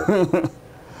word for it.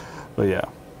 But yeah.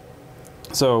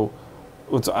 So,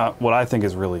 what I think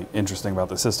is really interesting about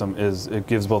the system is it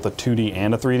gives both a 2D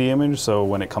and a 3D image. So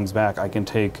when it comes back, I can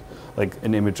take like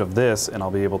an image of this, and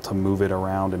I'll be able to move it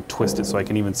around and twist it, so I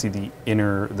can even see the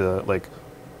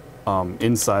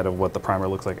inside of what the primer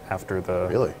looks like after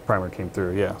the primer came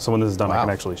through. Yeah. So when this is done, I can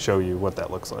actually show you what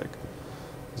that looks like.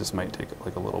 It just might take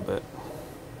like a little bit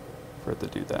for it to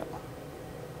do that.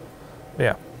 But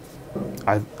yeah.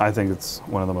 I think it's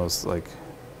one of the most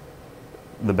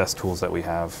the best tools that we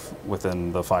have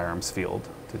within the firearms field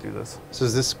to do this. So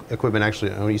is this equipment actually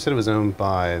owned? You said it was owned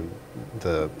by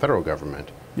the federal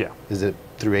government. Yeah. Is it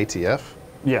through ATF?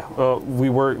 Yeah.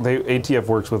 ATF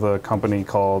works with a company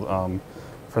called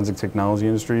Forensic Technology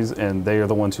Industries, and they are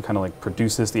the ones who kind of like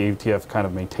produce this. The ATF kind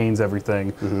of maintains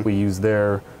everything. We use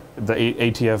the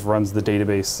ATF runs the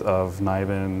database of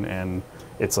NIBIN, and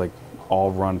it's like all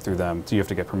run through them. So you have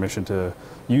to get permission to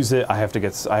use it. I had to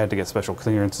get special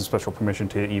clearance and special permission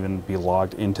to even be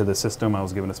logged into the system. I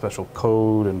was given a special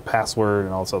code and password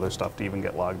and all this other stuff to even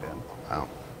get logged in. Wow.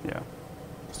 Yeah.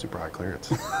 Super high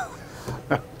clearance.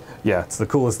 Yeah, it's the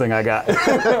coolest thing I got.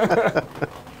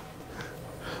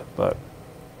 But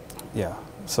yeah,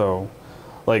 so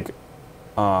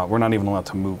we're not even allowed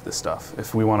to move this stuff.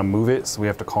 If we want to move it, so we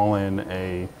have to call in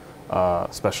a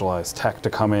specialized tech to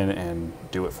come in and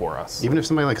do it for us. Even if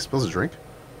somebody spills a drink?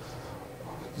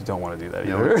 You don't want to do that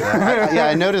No, either.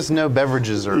 I noticed no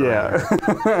beverages are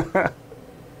Yeah.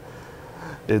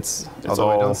 It's Although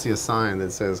all, I don't see a sign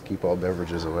that says keep all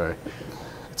beverages away.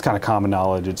 It's kind of common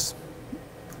knowledge.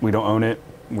 We don't own it.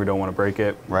 We don't want to break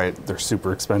it. Right. They're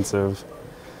super expensive.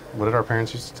 What did our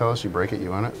parents used to tell us? You break it,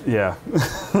 you own it? Yeah.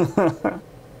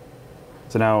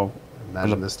 So now,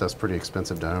 Imagine this stuff's pretty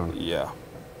expensive to own. yeah,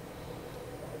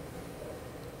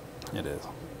 it is.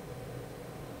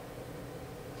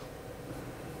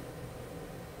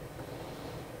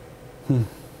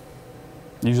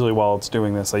 Usually while it's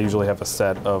doing this, I usually have a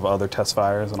set of other test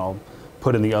fires, and I'll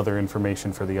put in the other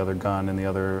information for the other gun and the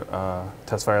other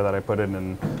test fire that I put in,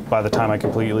 and by the time I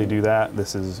completely do that,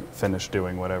 this is finished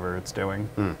doing whatever it's doing.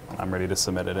 I'm ready to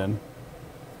submit it in.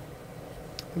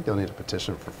 I think they'll need a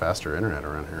petition for faster internet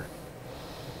around here.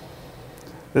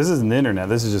 This isn't the internet,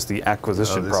 this is just the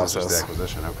acquisition this process. is just the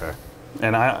acquisition, okay.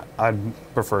 And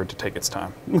I'd prefer to take its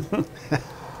time.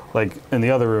 Like in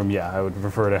the other room, yeah, I would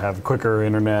prefer to have quicker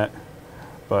internet,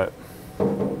 but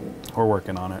we're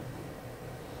working on it.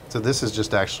 So this is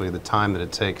just actually the time that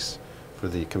it takes for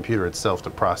the computer itself to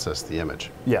process the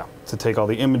image. Yeah, to take all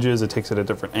the images, it takes it at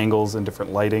different angles and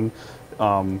different lighting.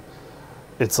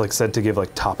 It's like said to give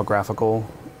like topographical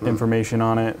information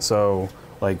on it. So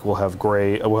like we'll have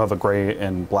a gray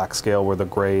and black scale where the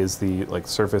gray is the like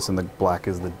surface and the black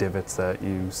is the divots that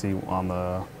you see on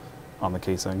the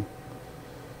casing.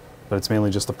 But it's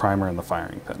mainly just the primer and the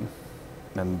firing pin.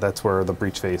 And that's where the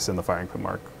breech face and the firing pin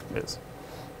mark is.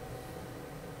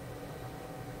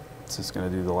 It's just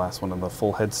going to do the last one of the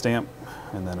full head stamp,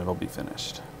 and then it'll be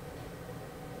finished.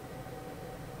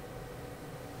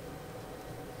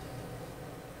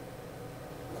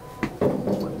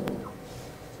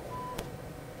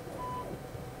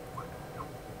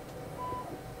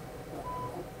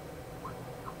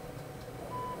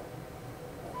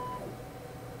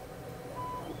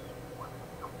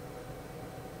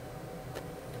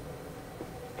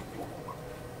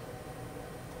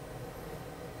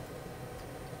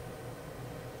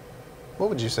 What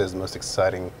would you say is the most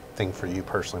exciting thing for you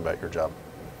personally about your job?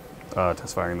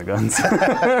 Test firing the guns.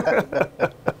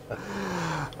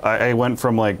 I went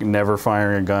from like never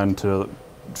firing a gun to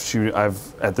shoot.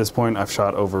 At this point I've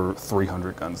shot over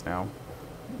 300 guns now,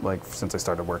 like since I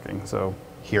started working. So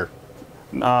Here.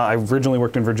 I originally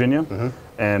worked in Virginia,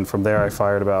 and from there I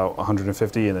fired about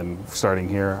 150, and then starting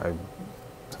here I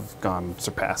have gone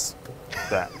surpassed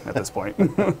that at this point.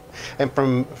 And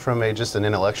from just an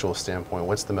intellectual standpoint,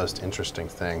 what's the most interesting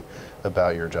thing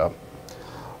about your job?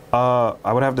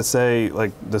 I would have to say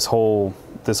like this whole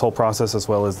process, as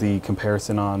well as the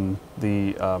comparison on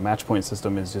the match point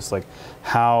system, is just like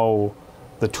how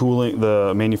the tooling,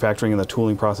 the manufacturing and the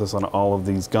tooling process on all of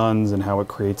these guns, and how it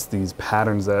creates these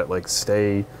patterns that like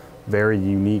stay very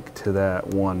unique to that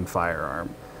one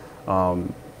firearm.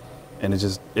 And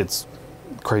it's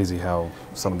crazy how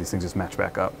some of these things just match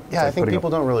back up. Yeah, I think people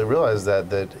don't really realize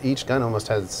that each gun almost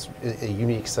has a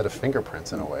unique set of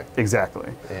fingerprints in a way.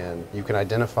 Exactly. And you can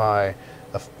identify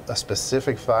a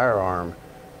specific firearm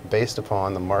based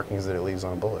upon the markings that it leaves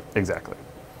on a bullet. Exactly.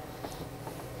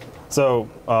 So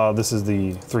this is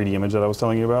the 3D image that I was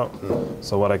telling you about.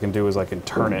 So what I can do is I can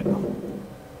turn it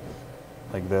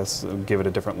like this, and give it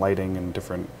a different lighting and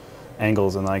different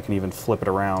angles, and then I can even flip it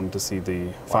around to see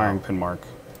the firing pin mark,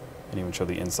 and even show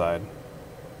the inside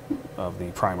of the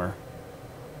primer.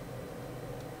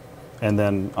 And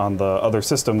then on the other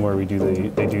system where they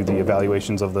do the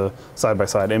evaluations of the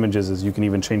side-by-side images, is you can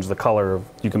even change the color.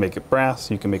 You can make it brass,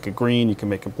 you can make it green, you can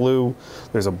make it blue.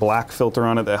 There's a black filter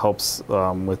on it that helps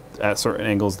with, at certain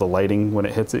angles, the lighting when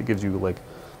it hits it gives you like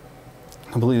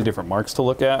completely different marks to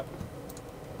look at.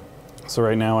 So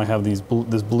right now I have this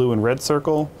blue and red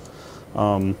circle.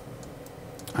 I'm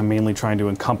mainly trying to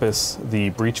encompass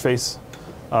the breech face.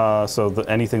 So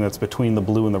anything that's between the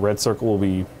blue and the red circle will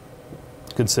be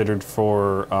considered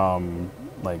for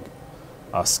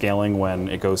scaling when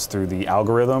it goes through the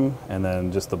algorithm, and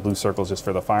then just the blue circle is just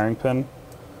for the firing pin.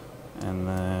 And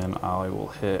then I will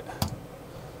hit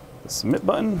the submit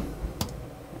button,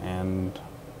 and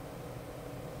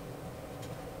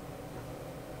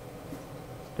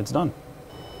it's done.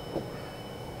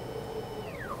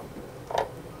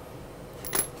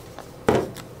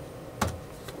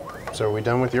 So are we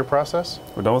done with your process?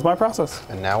 We're done with my process.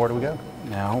 And now where do we go?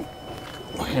 Now,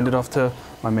 I'll hand it off to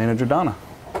my manager, Donna.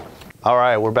 All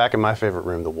right, we're back in my favorite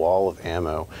room, the wall of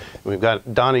ammo. We've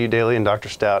got Donna Udaley and Dr.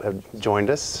 Stout have joined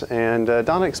us. And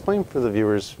Donna, explain for the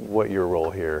viewers what your role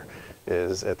here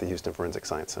is at the Houston Forensic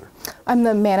Science Center. I'm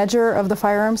the manager of the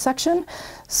firearms section,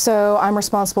 so I'm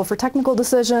responsible for technical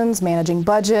decisions, managing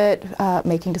budget,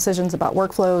 making decisions about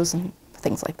workflows and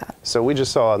things like that. So we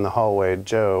just saw in the hallway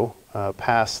Joe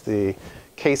pass the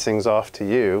casings off to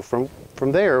you.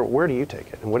 From there, where do you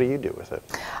take it and what do you do with it?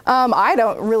 I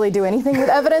don't really do anything with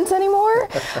evidence anymore.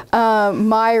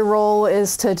 My role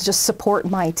is to just support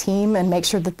my team and make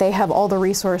sure that they have all the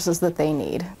resources that they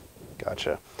need.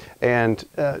 Gotcha. And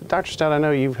Dr. Stout, I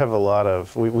know you have a lot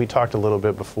of, we talked a little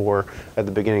bit before at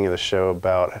the beginning of the show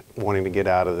about wanting to get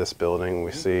out of this building.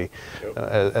 We see,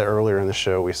 earlier in the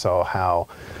show, we saw how,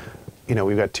 you know,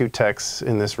 we've got 2 techs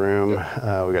in this room,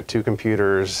 we've got 2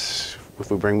 computers. If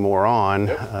we bring more on,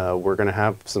 we're going to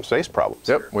have some space problems.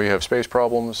 Yep, we have space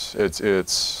problems.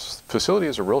 It's facility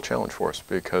is a real challenge for us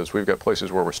because we've got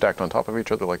places where we're stacked on top of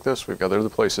each other like this. We've got other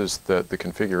places that the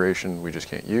configuration we just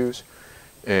can't use,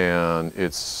 and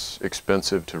it's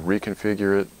expensive to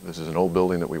reconfigure it. This is an old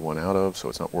building that we went out of, so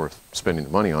it's not worth spending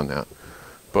the money on that.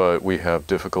 but we have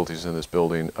difficulties in this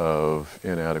building of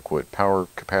inadequate power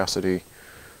capacity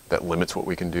that limits what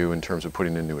we can do in terms of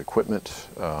putting in new equipment,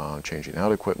 changing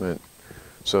out equipment.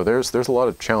 So there's a lot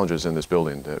of challenges in this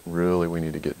building that really we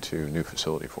need to get to a new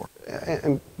facility for.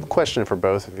 And question for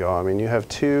both of y'all. I mean, you have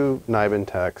two NIBIN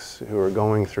techs who are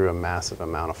going through a massive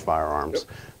amount of firearms.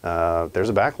 Yep. There's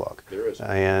a backlog. There is.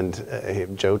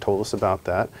 And Joe told us about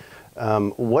that.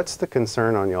 What's the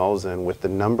concern on y'all's end with the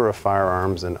number of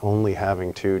firearms and only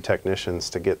having two technicians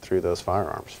to get through those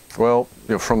firearms? Well,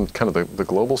 from kind of the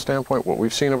global standpoint, what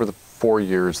we've seen over the 4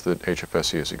 years that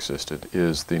HFSC has existed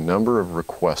is the number of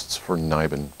requests for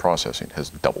NIBIN processing has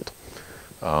doubled.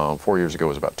 4 years ago it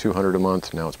was about 200 a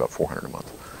month, now it's about 400 a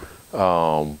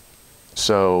month.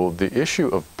 So the issue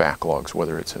of backlogs,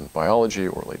 whether it's in biology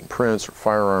or latent prints or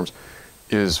firearms,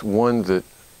 is one that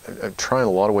I'm trying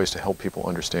a lot of ways to help people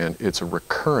understand. It's a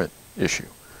recurrent issue.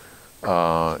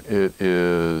 It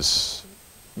is,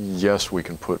 yes, we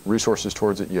can put resources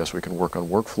towards it. Yes, we can work on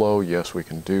workflow. Yes, we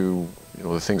can do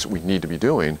the things that we need to be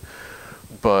doing.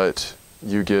 But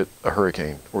you get a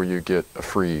hurricane or you get a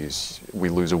freeze, we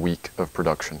lose a week of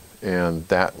production. And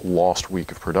that lost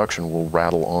week of production will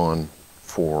rattle on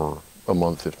for a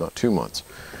month, if not 2 months.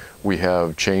 We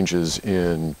have changes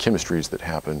in chemistries that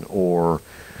happen, or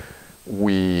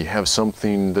we have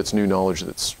something that's new knowledge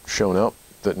that's shown up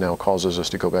that now causes us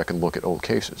to go back and look at old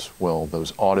cases. Well,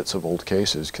 those audits of old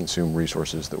cases consume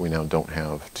resources that we now don't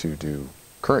have to do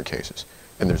current cases.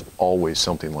 And there's always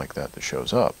something like that that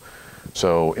shows up.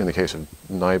 So in the case of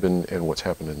NIBIN and what's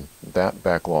happened in that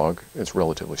backlog, it's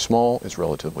relatively small, it's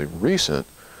relatively recent,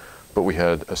 but we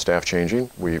had a staff changing.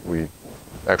 We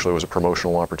actually, it was a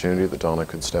promotional opportunity that Donna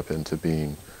could step into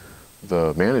being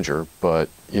the manager, but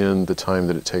in the time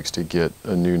that it takes to get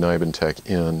a new NIBIN tech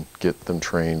in, get them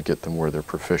trained, get them where they're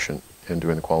proficient in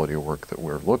doing the quality of work that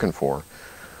we're looking for,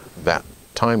 that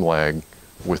time lag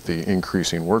with the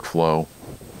increasing workflow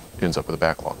ends up with a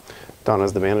backlog. Donna,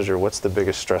 as the manager, what's the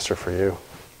biggest stressor for you?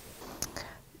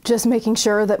 Just making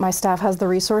sure that my staff has the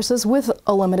resources with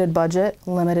a limited budget,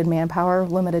 limited manpower,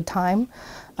 limited time.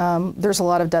 There's a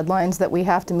lot of deadlines that we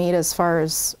have to meet as far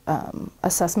as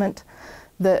assessment,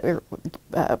 the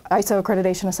ISO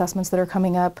accreditation assessments that are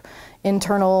coming up,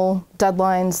 internal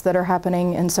deadlines that are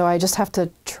happening, and so I just have to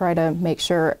try to make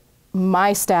sure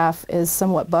my staff is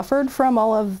somewhat buffered from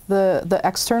all of the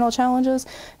external challenges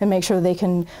and make sure they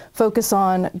can focus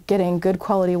on getting good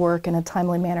quality work in a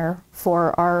timely manner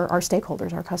for our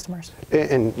stakeholders, our customers.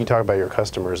 And you talk about your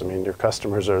customers. I mean, your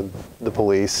customers are the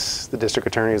police, the district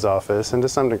attorney's office, and to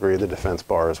some degree the defense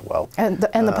bar as well. And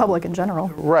the public in general.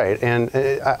 Right, and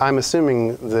I'm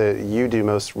assuming that you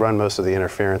run most of the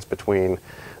interference between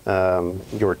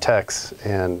your techs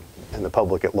and the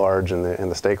public at large and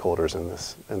the stakeholders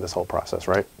in this whole process,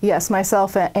 right? Yes,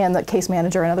 myself and the case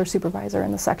manager and other supervisor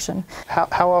in the section.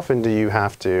 How often do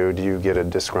you get a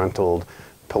disgruntled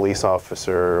police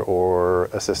officer or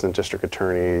assistant district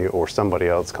attorney or somebody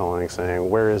else calling saying,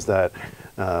 where is that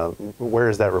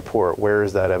report? Where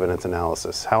is that evidence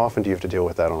analysis? How often do you have to deal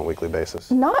with that on a weekly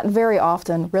basis? Not very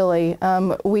often, really.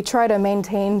 We try to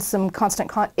maintain some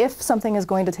constant, if something is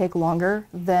going to take longer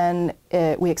than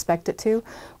we expect it to,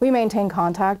 we maintain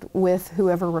contact with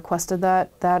whoever requested that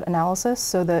analysis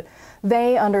so that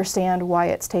they understand why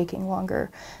it's taking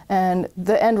longer. And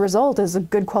the end result is a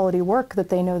good quality work that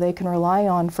they know they can rely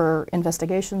on for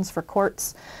investigations, for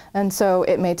courts. And so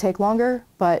it may take longer,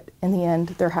 but in the end,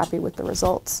 they're happy with the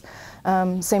results.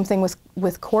 Same thing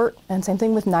with court and same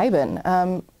thing with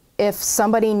NIBIN. If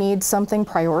somebody needs something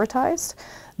prioritized,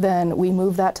 then we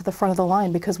move that to the front of the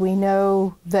line because we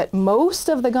know that most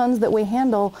of the guns that we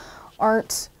handle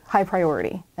aren't high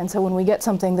priority. And so when we get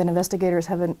something that investigators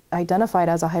have identified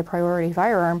as a high priority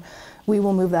firearm, we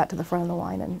will move that to the front of the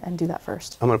line and do that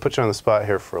first. I'm going to put you on the spot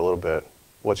here for a little bit.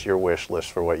 What's your wish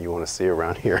list for what you want to see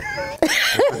around here?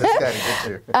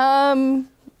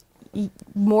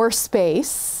 More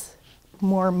space,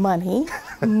 more money,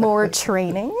 more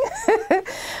training.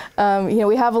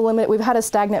 We have a limit. We've had a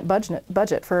stagnant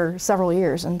budget for several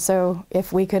years, and so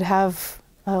if we could have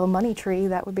a money tree,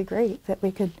 that would be great. That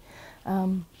we could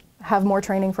have more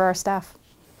training for our staff.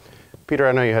 Peter,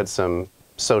 I know you had some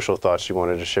social thoughts you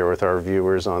wanted to share with our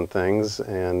viewers on things,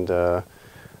 and why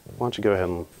don't you go ahead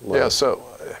and so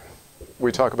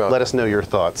we talk about... Let us know your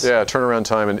thoughts. Yeah, turnaround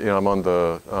time, and I'm on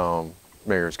the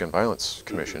Mayor's Gun Violence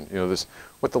Commission.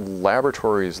 What the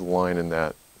laboratory's line in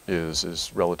that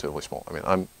is relatively small. I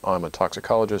mean, I'm a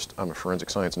toxicologist, I'm a forensic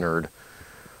science nerd.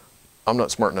 I'm not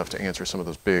smart enough to answer some of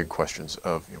those big questions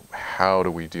of how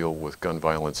do we deal with gun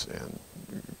violence and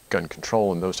gun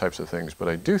control and those types of things, but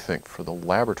I do think for the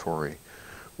laboratory,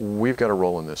 we've got a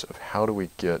role in this of how do we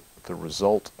get the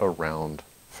result around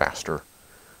faster,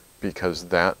 because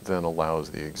that then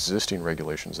allows the existing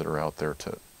regulations that are out there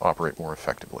to operate more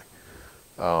effectively.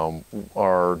 Our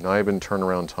NIBIN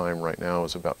turnaround time right now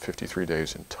is about 53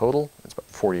 days in total. It's about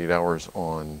 48 hours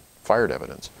on fired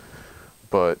evidence.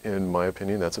 But in my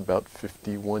opinion, that's about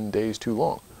 51 days too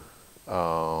long.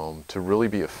 To really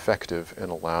be effective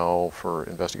and allow for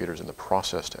investigators in the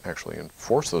process to actually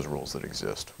enforce those rules that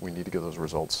exist, we need to get those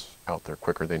results out there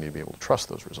quicker. They need to be able to trust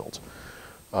those results.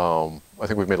 I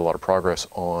think we've made a lot of progress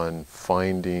on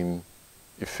finding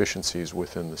efficiencies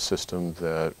within the system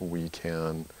that we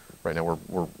can. Right now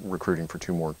we're recruiting for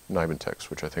 2 more NIBIN techs,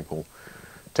 which I think will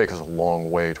take us a long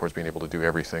way towards being able to do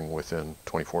everything within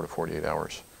 24 to 48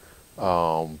 hours.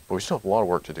 But we still have a lot of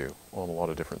work to do on a lot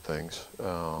of different things.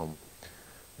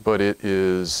 But it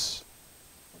is,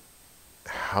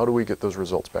 how do we get those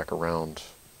results back around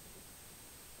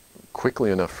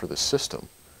quickly enough for the system?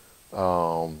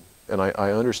 And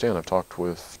I understand, I've talked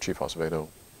with Chief Acevedo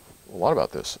a lot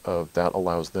about this, that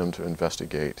allows them to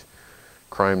investigate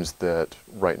crimes that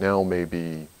right now may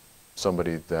be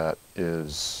somebody that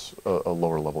is a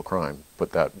lower level crime,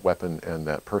 but that weapon and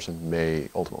that person may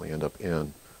ultimately end up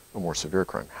in a more severe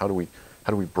crime. How do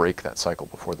we break that cycle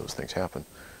before those things happen?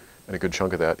 And a good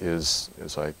chunk of that is,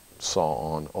 as I saw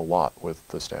on a lot with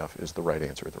the staff, is the right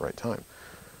answer at the right time.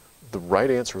 The right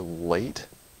answer late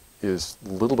is a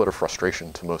little bit of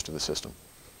frustration to most of the system.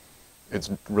 It's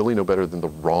really no better than the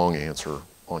wrong answer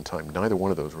on time. Neither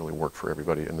one of those really work for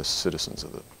everybody and the citizens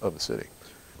of the city.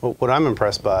 Well, what I'm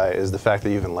impressed by is the fact that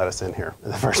you even let us in here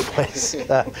in the first place.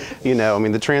 You know, I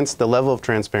mean, the level of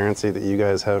transparency that you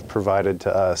guys have provided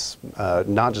to us,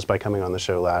 not just by coming on the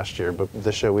show last year, but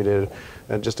the show we did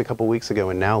just a couple weeks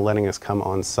ago, and now letting us come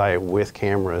on site with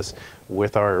cameras,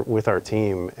 with our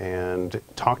team, and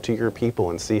talk to your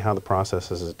people and see how the process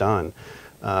is done.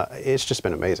 It's just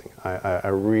been amazing. I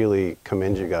really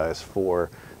commend you guys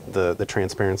for the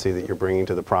transparency that you're bringing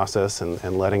to the process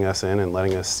and letting us in and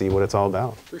letting us see what it's all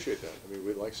about. Appreciate that. I mean,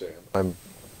 we'd like to say I'm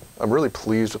really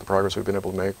pleased with the progress we've been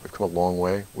able to make. We've come a long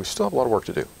way. We still have a lot of work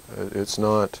to do. It's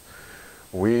not,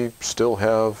 we still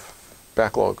have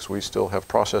backlogs. We still have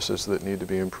processes that need to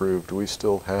be improved. We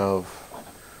still have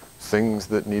things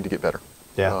that need to get better.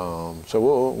 Yeah.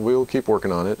 So we'll keep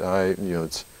working on it.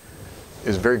 It's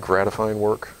very gratifying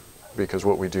work because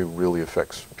what we do really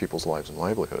affects people's lives and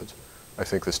livelihoods. I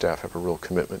think the staff have a real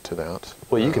commitment to that.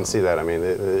 Well, you can see that. I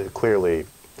mean, clearly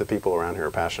the people around here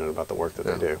are passionate about the work that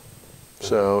they do.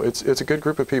 So it's a good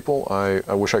group of people.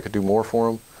 I wish I could do more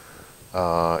for them.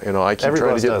 I keep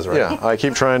trying to does, right? Yeah, I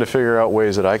keep trying to figure out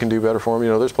ways that I can do better for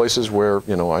them. There's places where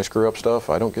I screw up stuff.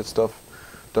 I don't get stuff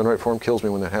done right for them. Kills me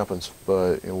when that happens.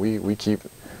 But we keep.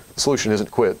 The solution isn't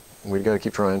quit. We've got to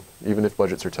keep trying, even if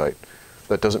budgets are tight.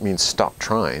 That doesn't mean stop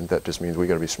trying. That just means we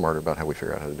got to be smarter about how we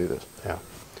figure out how to do this. Yeah.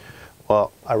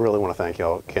 Well, I really want to thank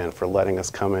y'all again for letting us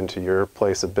come into your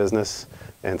place of business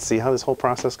and see how this whole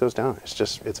process goes down.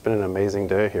 It's been an amazing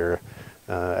day here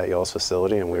at y'all's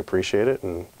facility, and we appreciate it.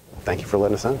 And thank you for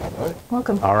letting us in. All right.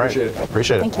 Welcome. All right.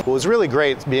 Appreciate it. Thank you. Well, it was really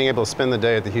great being able to spend the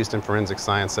day at the Houston Forensic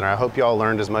Science Center. I hope you all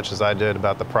learned as much as I did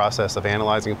about the process of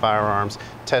analyzing firearms,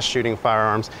 test shooting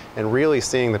firearms, and really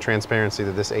seeing the transparency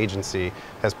that this agency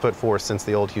has put forth since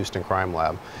the old Houston Crime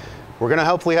Lab. We're going to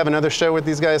hopefully have another show with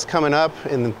these guys coming up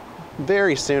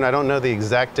very soon. I don't know the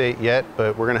exact date yet,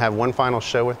 but we're going to have one final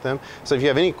show with them. So if you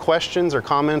have any questions or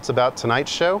comments about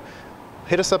tonight's show,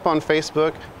 hit us up on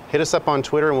Facebook, hit us up on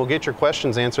Twitter, and we'll get your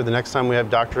questions answered the next time we have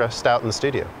Dr. Stout in the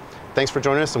studio. Thanks for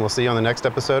joining us, and we'll see you on the next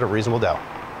episode of Reasonable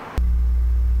Doubt.